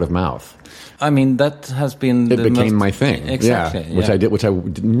from word of mouth. I mean, that has been... It became my thing. Exactly. Yeah. Which I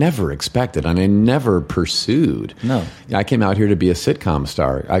never expected, and I never pursued. No. I came out here to be a sitcom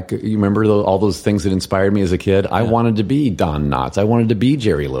star. You remember all those things that inspired me as a kid? I wanted to be Don Knotts. I wanted to be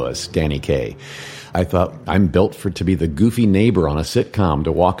Jerry Lewis, Danny Kaye. I thought, I'm built to be the goofy neighbor on a sitcom,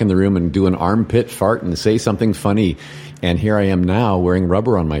 to walk in the room and do an armpit fart and say something funny. And here I am now wearing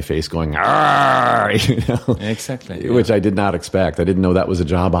rubber on my face going, "Arr!" Exactly. Yeah. Which I did not expect. I didn't know that was a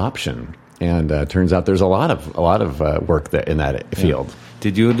job option. And turns out there's a lot of work in that field. Yeah.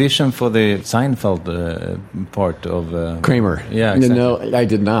 Did you audition for the Seinfeld part of... Kramer? Yeah, exactly. No, I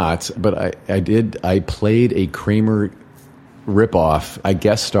did not. But I did. I played a Kramer ripoff. I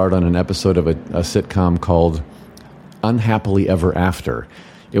guest starred on an episode of a sitcom called Unhappily Ever After.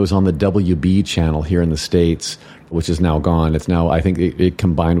 It was on the WB channel here in the States, which is now gone. It's now, I think it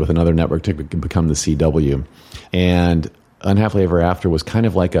combined with another network to become the CW. And Unhappily Ever After was kind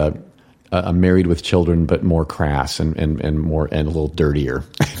of like a Married with Children, but more crass and a little dirtier,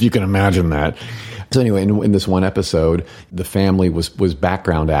 if you can imagine that. So anyway, in this one episode, the family was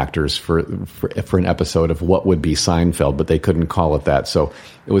background actors for an episode of what would be Seinfeld, but they couldn't call it that. So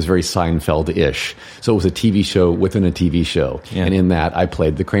it was very Seinfeld-ish. So it was a TV show within a TV show. Yeah. And in that, I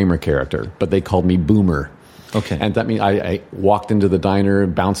played the Kramer character, but they called me Boomer. Okay. And that means I walked into the diner,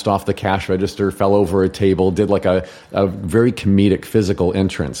 bounced off the cash register, fell over a table, did like a very comedic physical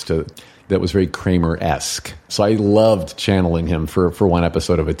entrance that was very Kramer-esque. So I loved channeling him for one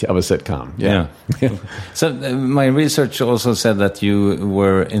episode of a sitcom. Yeah. So my research also said that you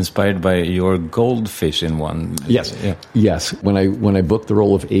were inspired by your goldfish in one. Yes. Yeah. Yes. When I booked the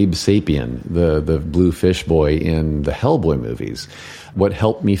role of Abe Sapien, the blue fish boy in the Hellboy movies, what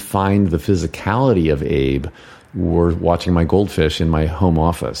helped me find the physicality of Abe were watching my goldfish in my home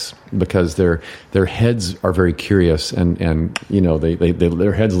office, because their heads are very curious, and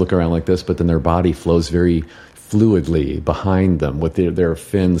their heads look around like this, but then their body flows very fluidly behind them with their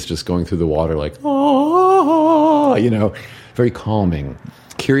fins just going through the water like, oh, very calming.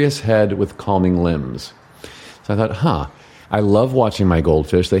 Curious head with calming limbs. So I thought, I love watching my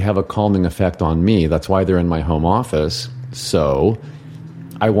goldfish. They have a calming effect on me. That's why they're in my home office. So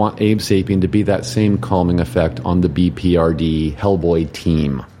I want Abe Sapien to be that same calming effect on the BPRD Hellboy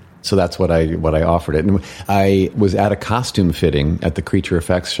team. So that's what I offered it. And I was at a costume fitting at the Creature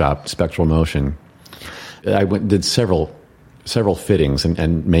Effects shop, Spectral Motion. I did several fittings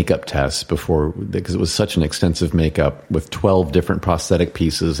and makeup tests before, because it was such an extensive makeup with 12 different prosthetic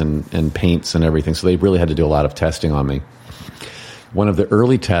pieces and paints and everything. So they really had to do a lot of testing on me. One of the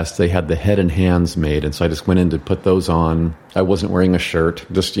early tests, they had the head and hands made, and so I just went in to put those on. I wasn't wearing a shirt,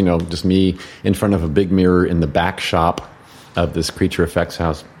 just me in front of a big mirror in the back shop of this Creature Effects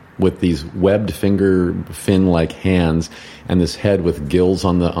house with these webbed finger fin-like hands and this head with gills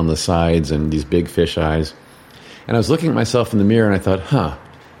on the sides and these big fish eyes. And I was looking at myself in the mirror, and I thought,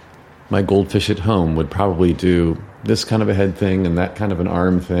 my goldfish at home would probably do this kind of a head thing and that kind of an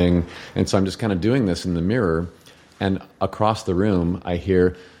arm thing. And so I'm just kind of doing this in the mirror. And across the room, I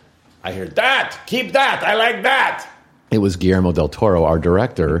hear, that! Keep that! I like that! It was Guillermo del Toro, our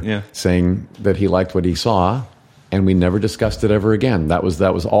director, saying that he liked what he saw. And we never discussed it ever again. That was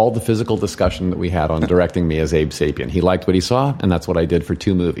all the physical discussion that we had on directing me as Abe Sapien. He liked what he saw, and that's what I did for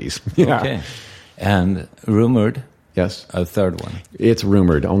 2 movies. Okay. And rumored, yes, a third one. It's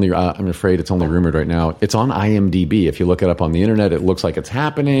rumored. Only I'm afraid it's only rumored right now. It's on IMDb. If you look it up on the internet, it looks like it's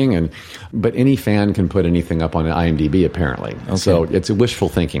happening. But any fan can put anything up on IMDb, apparently. Okay. So it's a wishful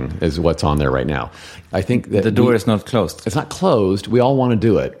thinking is what's on there right now. I think that the door is not closed. It's not closed. We all want to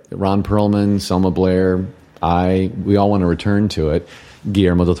do it. Ron Perlman, Selma Blair, we all want to return to it.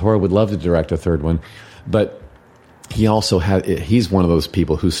 Guillermo del Toro would love to direct a third one, but he's one of those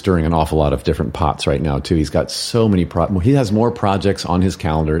people who's stirring an awful lot of different pots right now too. He's got so many he has more projects on his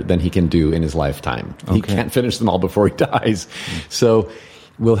calendar than he can do in his lifetime. Okay. He can't finish them all before he dies. So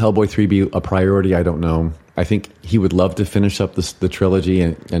will Hellboy 3 be a priority? I don't know. I think he would love to finish up the trilogy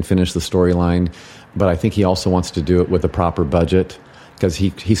and finish the storyline, but I think he also wants to do it with a proper budget. Because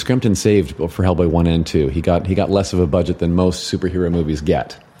he scrimped and saved for Hellboy 1 and 2. He got less of a budget than most superhero movies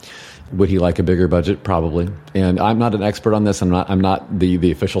get. Would he like a bigger budget? Probably. And I'm not an expert on this. I'm not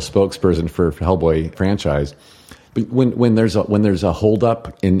the official spokesperson for Hellboy franchise. But when there's a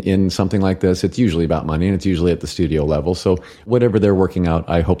holdup in something like this, it's usually about money, and it's usually at the studio level. So whatever they're working out,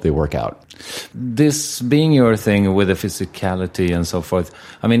 I hope they work out. This being your thing with the physicality and so forth,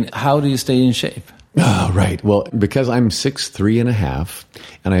 I mean, how do you stay in shape? Oh, right. Well, because I'm 6'3.5",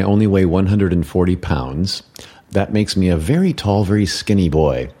 and I only weigh 140 pounds, that makes me a very tall, very skinny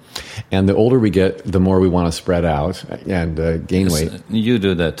boy. And the older we get, the more we want to spread out and gain weight. You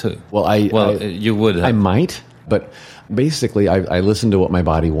do that too. Well, you would have. I might, but basically I listen to what my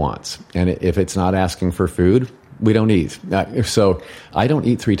body wants. And if it's not asking for food, we don't eat. So I don't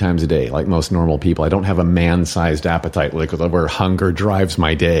eat 3 times a day like most normal people. I don't have a man-sized appetite where hunger drives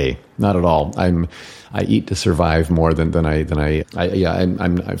my day. Not at all. I eat to survive more than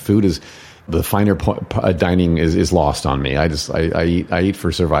food is the finer dining is lost on me. I eat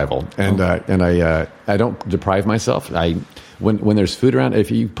for survival, and I don't deprive myself. When there's food around, if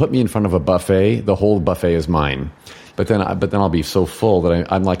you put me in front of a buffet, the whole buffet is mine. But then I'll be so full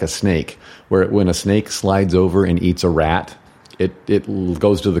that I'm like a snake, where when a snake slides over and eats a rat, it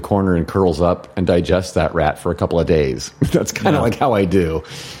goes to the corner and curls up and digests that rat for a couple of days. That's kind of like how I do,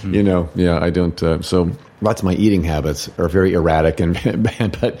 you know. Yeah, I don't. So lots of my eating habits are very erratic,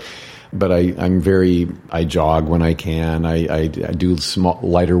 but I jog when I can. I do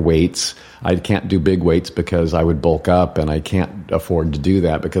lighter weights. I can't do big weights because I would bulk up, and I can't afford to do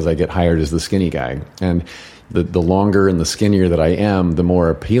that because I get hired as the skinny guy. And the longer and the skinnier that I am, the more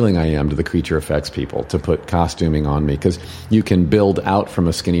appealing I am to the Creature Effects people to put costuming on me, because you can build out from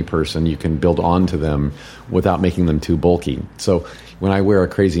a skinny person, you can build onto them without making them too bulky. So when I wear a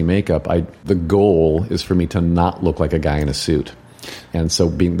crazy makeup, the goal is for me to not look like a guy in a suit. And so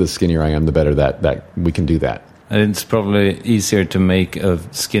being the skinnier I am, the better that we can do that. And it's probably easier to make a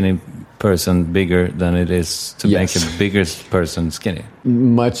skinny person bigger than it is to make a bigger person skinny.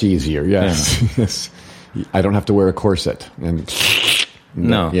 Much easier, yes. Yeah. Yes. I don't have to wear a corset.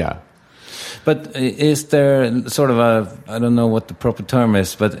 No. Yeah. But is there sort of I don't know what the proper term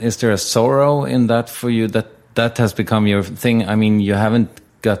is, but is there a sorrow in that for you that has become your thing? I mean, you haven't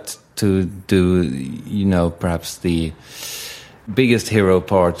got to do, perhaps the biggest hero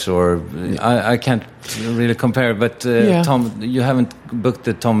parts, or I can't really compare, but Tom, you haven't booked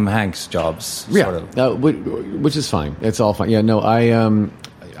the Tom Hanks jobs, sort of. Which is fine. It's all fine. Yeah, no,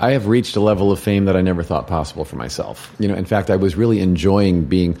 I have reached a level of fame that I never thought possible for myself. In fact, I was really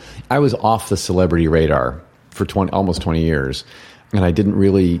enjoying I was off the celebrity radar for almost 20 years. And I didn't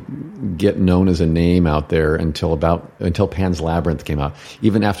really get known as a name out there until Pan's Labyrinth came out.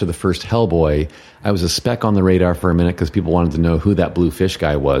 Even after the first Hellboy, I was a speck on the radar for a minute because people wanted to know who that blue fish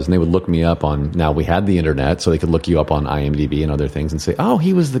guy was. And they would look me up now we had the internet, so they could look you up on IMDb and other things and say, oh,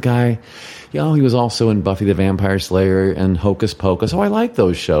 he was the guy. Yeah, he was also in Buffy the Vampire Slayer and Hocus Pocus. Oh, I like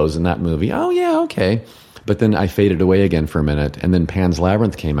those shows in that movie. Oh, yeah, okay. But then I faded away again for a minute. And then Pan's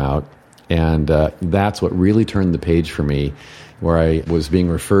Labyrinth came out. And that's what really turned the page for me, where I was being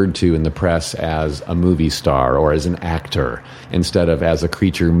referred to in the press as a movie star or as an actor instead of as a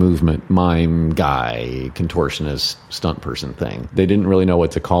creature movement mime guy, contortionist, stunt person thing. They didn't really know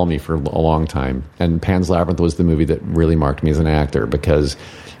what to call me for a long time. And Pan's Labyrinth was the movie that really marked me as an actor because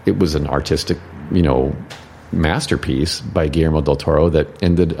it was an artistic, masterpiece by Guillermo del Toro that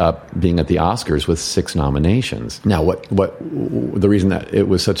ended up being at the Oscars with 6 nominations. Now, what the reason that it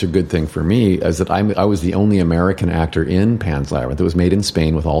was such a good thing for me is that I was the only American actor in Pan's Labyrinth. It was made in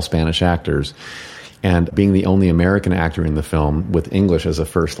Spain with all Spanish actors. And being the only American actor in the film with English as a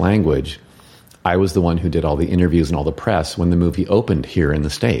first language, I was the one who did all the interviews and all the press when the movie opened here in the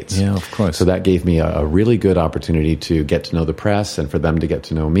States. Yeah, of course. So that gave me a really good opportunity to get to know the press and for them to get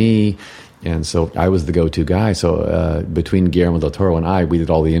to know me. And so I was the go-to guy. So between Guillermo del Toro and we did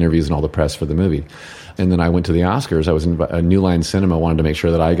all the interviews and all the press for the movie. And then I went to the Oscars. I was in New Line Cinema, wanted to make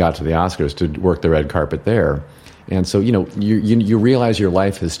sure that I got to the Oscars to work the red carpet there. And so, you realize your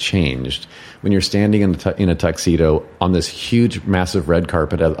life has changed when you're standing in a tuxedo on this huge, massive red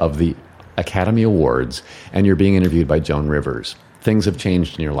carpet of the Academy Awards, and you're being interviewed by Joan Rivers. Things have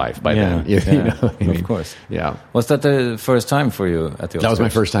changed in your life by then. Of course. Yeah. Was that the first time for you at the Oscars? That was my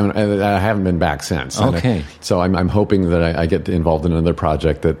first time. I haven't been back since. Okay. So I'm hoping that I get involved in another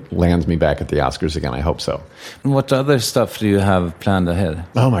project that lands me back at the Oscars again. I hope so. And what other stuff do you have planned ahead?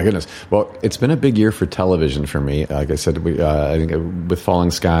 Oh, my goodness. Well, it's been a big year for television for me. Like I said, I think with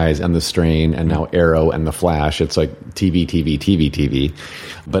Falling Skies and The Strain and now Arrow and The Flash, it's like TV.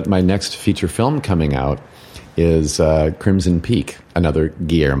 But my next feature film coming out is Crimson Peak, another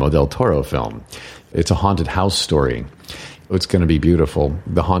Guillermo del Toro film. It's a haunted house story. It's going to be beautiful.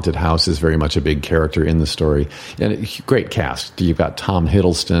 The haunted house is very much a big character in the story. And a great cast. You've got Tom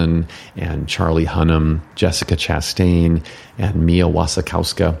Hiddleston and Charlie Hunnam, Jessica Chastain, and Mia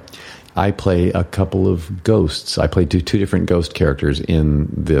Wasikowska. I play a couple of ghosts. I play two different ghost characters in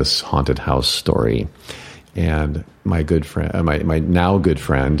this haunted house story. And my good friend, my now good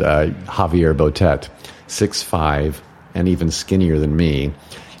friend, Javier Botet, 6'5", and even skinnier than me.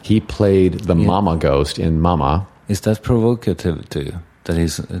 He played the Mama ghost in Mama. Is that provocative to you, that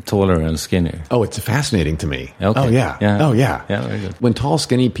he's taller and skinnier? Oh, it's fascinating to me. Okay. Oh, yeah. Oh, yeah. Yeah, very good. When tall,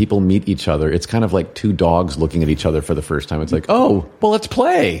 skinny people meet each other, it's kind of like two dogs looking at each other for the first time. It's like, oh, well, let's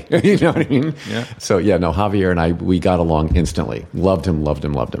play. You know what I mean? Yeah. So, Javier and we got along instantly. Loved him.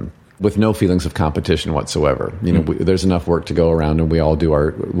 With no feelings of competition whatsoever. There's enough work to go around, and we all do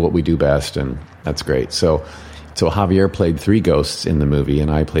what we do best, and that's great. So Javier played 3 ghosts in the movie, and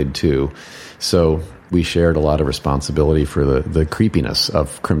I played 2. So we shared a lot of responsibility for the creepiness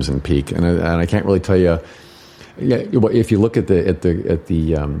of Crimson Peak, and I can't really tell you. Yeah, if you look at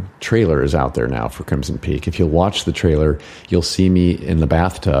the trailers out there now for Crimson Peak, if you'll watch the trailer, you'll see me in the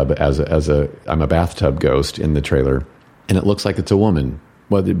bathtub I'm a bathtub ghost in the trailer, and it looks like it's a woman.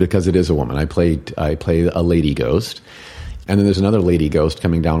 Well, because it is a woman. I play a lady ghost, and then there's another lady ghost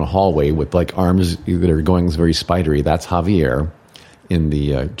coming down a hallway with like arms that are going very spidery. That's Javier in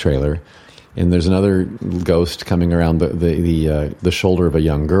the trailer, and there's another ghost coming around the shoulder of a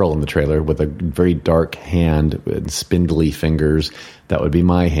young girl in the trailer with a very dark hand and spindly fingers. That would be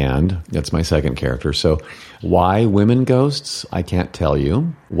my hand. That's my second character. So why women ghosts? I can't tell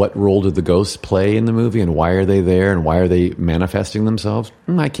you. What role did the ghosts play in the movie, and why are they there, and why are they manifesting themselves?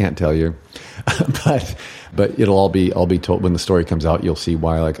 I can't tell you. but it'll all be told when the story comes out. You'll see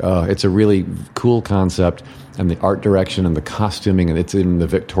why. It's a really cool concept, and the art direction and the costuming, and it's in the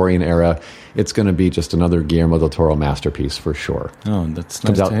Victorian era. It's going to be just another Guillermo del Toro masterpiece for sure. Oh, that's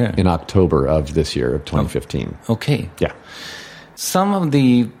nice comes out to hear. In October of this year, of 2015. Okay. Yeah. Some of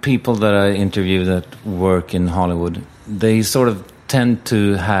the people that I interview that work in Hollywood, they sort of tend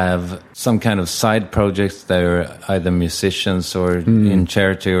to have some kind of side projects. They're either musicians or in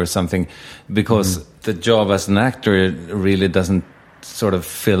charity or something, because the job as an actor really doesn't sort of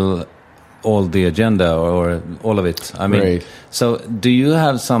fill all the agenda or all of it. I mean, right. So do you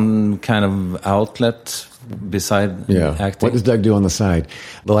have some kind of outlet beside acting? What does Doug do on the side?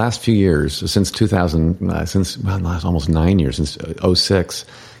 The last few years, since 2000, almost 9 years, since 2006,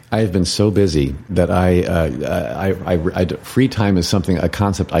 I have been so busy that free time is a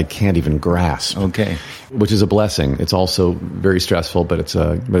concept I can't even grasp. Okay. Which is a blessing. It's also very stressful, but it's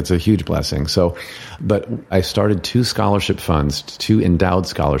a huge blessing. So, but I started 2 scholarship funds, 2 endowed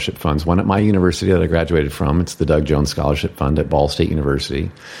scholarship funds. One at my university that I graduated from. It's the Doug Jones Scholarship Fund at Ball State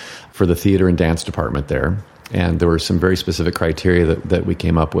University, for the theater and dance department there. And there were some very specific criteria that we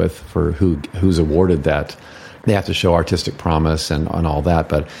came up with for who's awarded that. They have to show artistic promise and all that,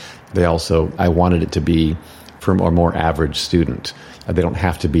 but I wanted it to be for a more average student. They don't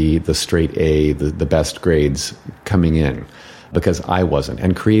have to be the straight A, the best grades coming in, because I wasn't.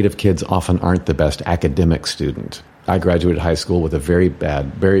 And creative kids often aren't the best academic student. I graduated high school with very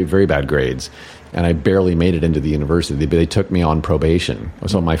very bad grades, and I barely made it into the university. They took me on probation.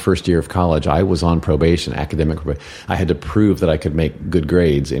 So my first year of college, I was on probation, academic probation. I had to prove that I could make good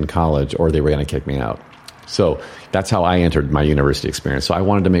grades in college, or they were going to kick me out. So that's how I entered my university experience. So I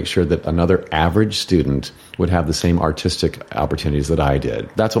wanted to make sure that another average student would have the same artistic opportunities that I did.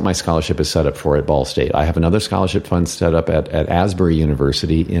 That's what my scholarship is set up for at Ball State. I have another scholarship fund set up at Asbury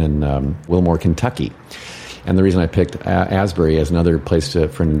University in Wilmore, Kentucky. And the reason I picked Asbury as another place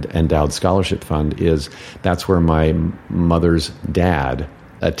for an endowed scholarship fund is that's where my mother's dad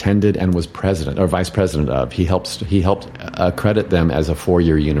attended and was president or vice president of. He helped accredit them as a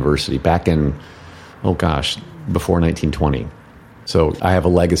 4-year university back in, before 1920. So I have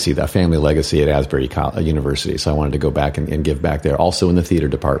a family legacy at Asbury University. So I wanted to go back and give back there. Also in the theater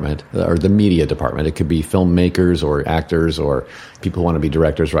department or the media department. It could be filmmakers or actors or people who want to be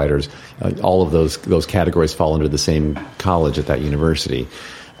directors, writers. All of those categories fall under the same college at that university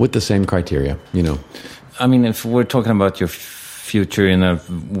with the same criteria, I mean, if we're talking about your future in a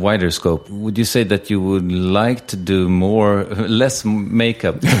wider scope, would you say that you would like to do less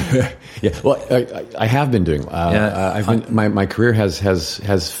makeup? Yeah, well, I have been doing. My career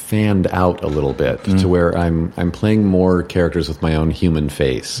has fanned out a little bit to where I'm playing more characters with my own human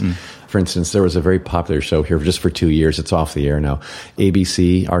face. For instance, there was a very popular show here just for 2 years. It's off the air now.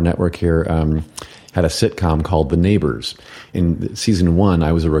 ABC, our network here, had a sitcom called The Neighbors. In season 1,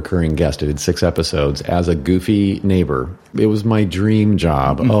 I was a recurring guest. I did 6 episodes as a goofy neighbor. It was my dream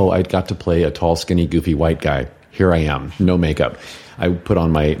job. I got to play a tall, skinny, goofy white guy. Here I am, no makeup. I put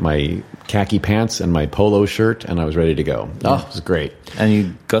on my khaki pants and my polo shirt, and I was ready to go. Oh, it was great. And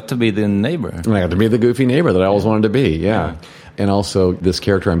you got to be the neighbor. And I got to be the goofy neighbor that I always wanted to be, yeah. And also, this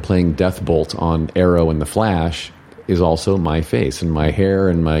character I'm playing, Deathbolt, on Arrow and The Flash, is also my face and my hair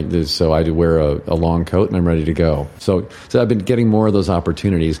and so I do wear a long coat and I'm ready to go. So I've been getting more of those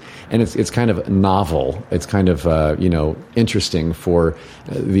opportunities, and it's kind of novel. It's kind of interesting for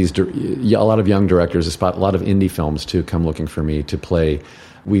a lot of young directors, a lot of indie films to come looking for me to play.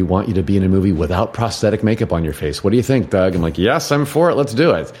 We want you to be in a movie without prosthetic makeup on your face. What do you think, Doug? I'm like, yes, I'm for it. Let's do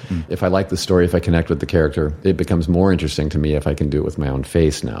it. If I like the story, if I connect with the character, it becomes more interesting to me if I can do it with my own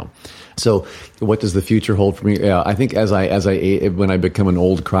face now. So what does the future hold for me? I think when I become an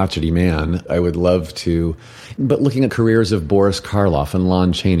old crotchety man, I would love to, but looking at careers of Boris Karloff and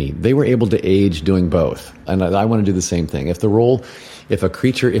Lon Chaney, they were able to age doing both. And I want to do the same thing. If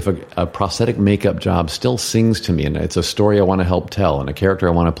a prosthetic makeup job still sings to me and it's a story I want to help tell and a character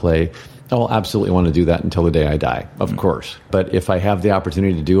I want to play, I'll absolutely want to do that until the day I die, of course. But if I have the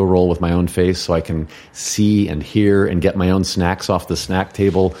opportunity to do a role with my own face so I can see and hear and get my own snacks off the snack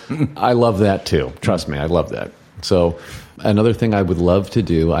table, I love that too. Trust me, I love that. So another thing I would love to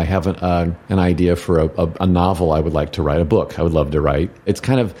do, I have an idea for a novel I would like to write, a book I would love to write.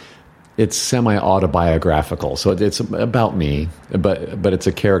 It's semi-autobiographical, so it's about me, but it's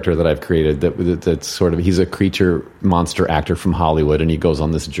a character that I've created that's sort of, he's a creature monster actor from Hollywood, and he goes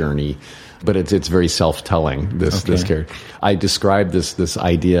on this journey, but it's very self-telling, this character. I described this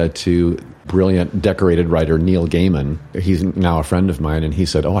idea to brilliant, decorated writer Neil Gaiman. He's now a friend of mine, and he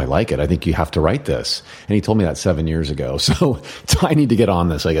said, I like it. I think you have to write this. And he told me that 7 years ago. So I need to get on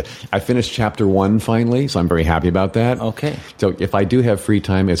this. I finished chapter 1 finally, so I'm very happy about that. Okay. So if I do have free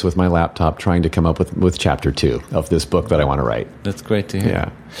time, it's with my laptop trying to come up with chapter 2 of this book that I want to write. That's great to hear. Yeah.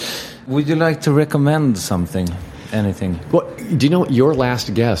 Would you like to recommend something? Anything? Well, do you know your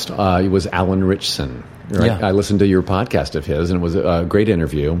last guest was Alan Ritchson? Right? Yeah. I listened to your podcast of his, and it was a great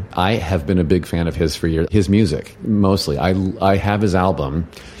interview. I have been a big fan of his for years. His music, mostly. I have his album.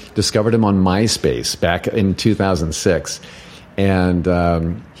 Discovered him on MySpace back in 2006.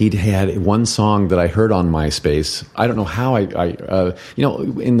 And he'd had one song that I heard on MySpace. I don't know how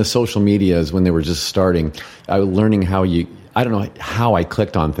in the social medias when they were just starting, I was learning I don't know how I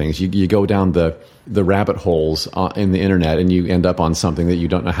clicked on things. You go down the rabbit holes in the internet, and you end up on something that you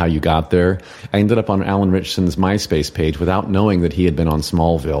don't know how you got there. I ended up on Alan Ritchson's MySpace page without knowing that he had been on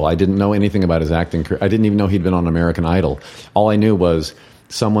Smallville. I didn't know anything about his acting career. I didn't even know he'd been on American Idol. All I knew was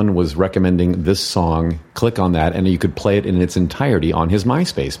someone was recommending this song. Click on that, and you could play it in its entirety on his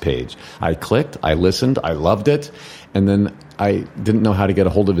MySpace page. I clicked, I listened, I loved it, and then I didn't know how to get a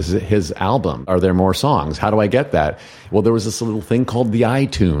hold of his album. Are there more songs? How do I get that? Well, there was this little thing called the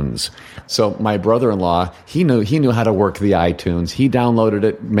iTunes. So my brother-in-law, he knew how to work the iTunes. He downloaded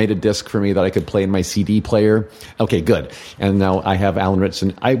it, made a disc for me that I could play in my CD player. Okay, good. And now I have Alan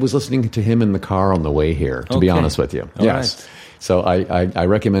Ritchson. I was listening to him in the car on the way here, to be honest with you. All yes. Right. So I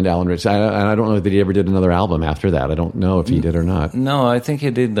recommend Alan Ritchson. And I don't know that he ever did another album after that. I don't know if he did or not. No, I think he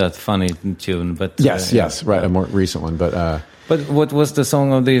did that funny tune. But yes, right, a more recent one. But what was the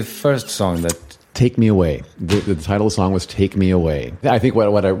song of the first song that Take Me Away. The title of the song was Take Me Away. I think what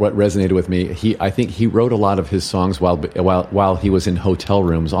resonated with me, I think he wrote a lot of his songs while he was in hotel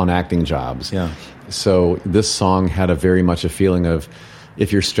rooms on acting jobs. Yeah. So this song had a very much a feeling of,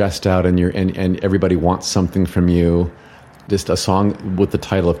 if you're stressed out and everybody wants something from you, just a song with the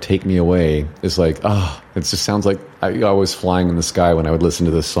title of Take Me Away is like, it just sounds like I was flying in the sky when I would listen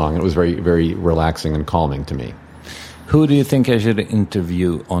to this song. It was very, very relaxing and calming to me. Who do you think I should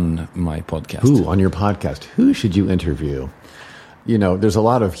interview on my podcast? Who on your podcast? Who should you interview? You know, there's a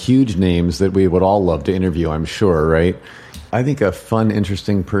lot of huge names that we would all love to interview, I'm sure, right? I think a fun,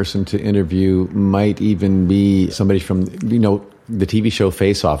 interesting person to interview might even be somebody from, the TV show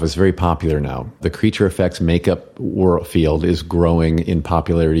Face Off is very popular now. The creature effects makeup field is growing in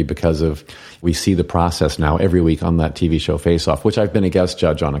popularity because we see the process now every week on that TV show Face Off, which I've been a guest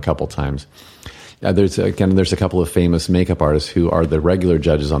judge on a couple times. There's a couple of famous makeup artists who are the regular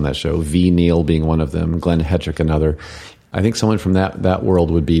judges on that show, V. Neal being one of them, Glenn Hedrick another. I think someone from that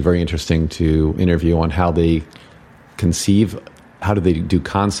world would be very interesting to interview on how they how do they do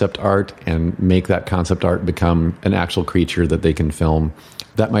concept art and make that concept art become an actual creature that they can film.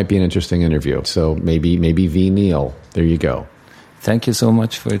 That might be an interesting interview. So maybe V. Neal. There you go. Thank you so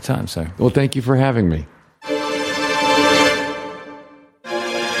much for your time, sir. Well, thank you for having me.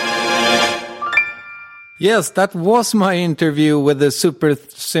 Yes, that was my interview with the super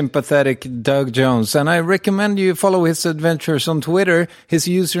sympathetic Doug Jones, and I recommend you follow his adventures on Twitter. His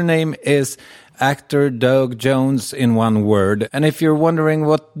username is actor Doug Jones in one word. And if you're wondering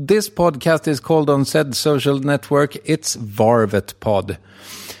what this podcast is called on said social network, it's Varvet Pod.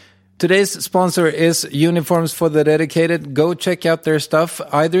 Today's sponsor is Uniforms for the Dedicated. Go check out their stuff,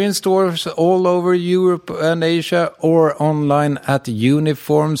 either in stores all over Europe and Asia or online at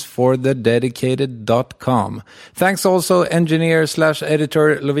uniformsforthededicated.com. Thanks also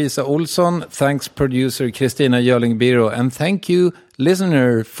engineer/editor Lovisa Olsson. Thanks producer Kristina Jörling-Biro. And thank you,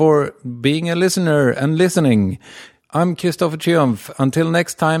 listener, for being a listener and listening. I'm Christopher Triumph. Until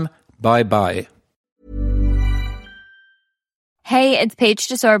next time, bye-bye. Hey, it's Paige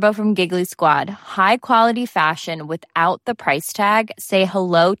DeSorbo from Giggly Squad. High quality fashion without the price tag. Say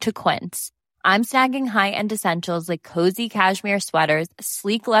hello to Quince. I'm snagging high-end essentials like cozy cashmere sweaters,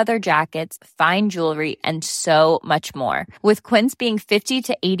 sleek leather jackets, fine jewelry, and so much more. With Quince being 50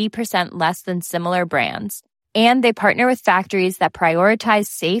 to 80% less than similar brands. And they partner with factories that prioritize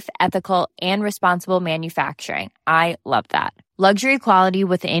safe, ethical, and responsible manufacturing. I love that. Luxury quality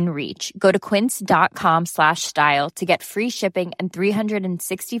within reach. Go to quince.com/style to get free shipping and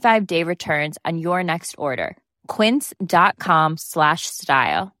 365-day returns on your next order.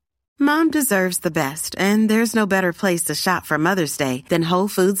 Quince.com/style. Mom deserves the best, and there's no better place to shop for Mother's Day than Whole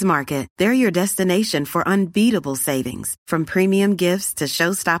Foods Market. They're your destination for unbeatable savings, from premium gifts to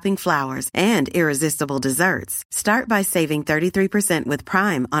show-stopping flowers and irresistible desserts. Start by saving 33% with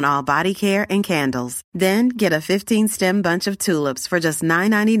Prime on all body care and candles. Then get a 15-stem bunch of tulips for just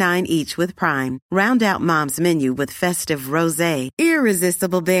 $9.99 each with Prime. Round out Mom's menu with festive rosé,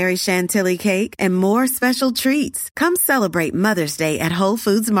 irresistible berry chantilly cake, and more special treats. Come celebrate Mother's Day at Whole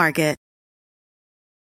Foods Market.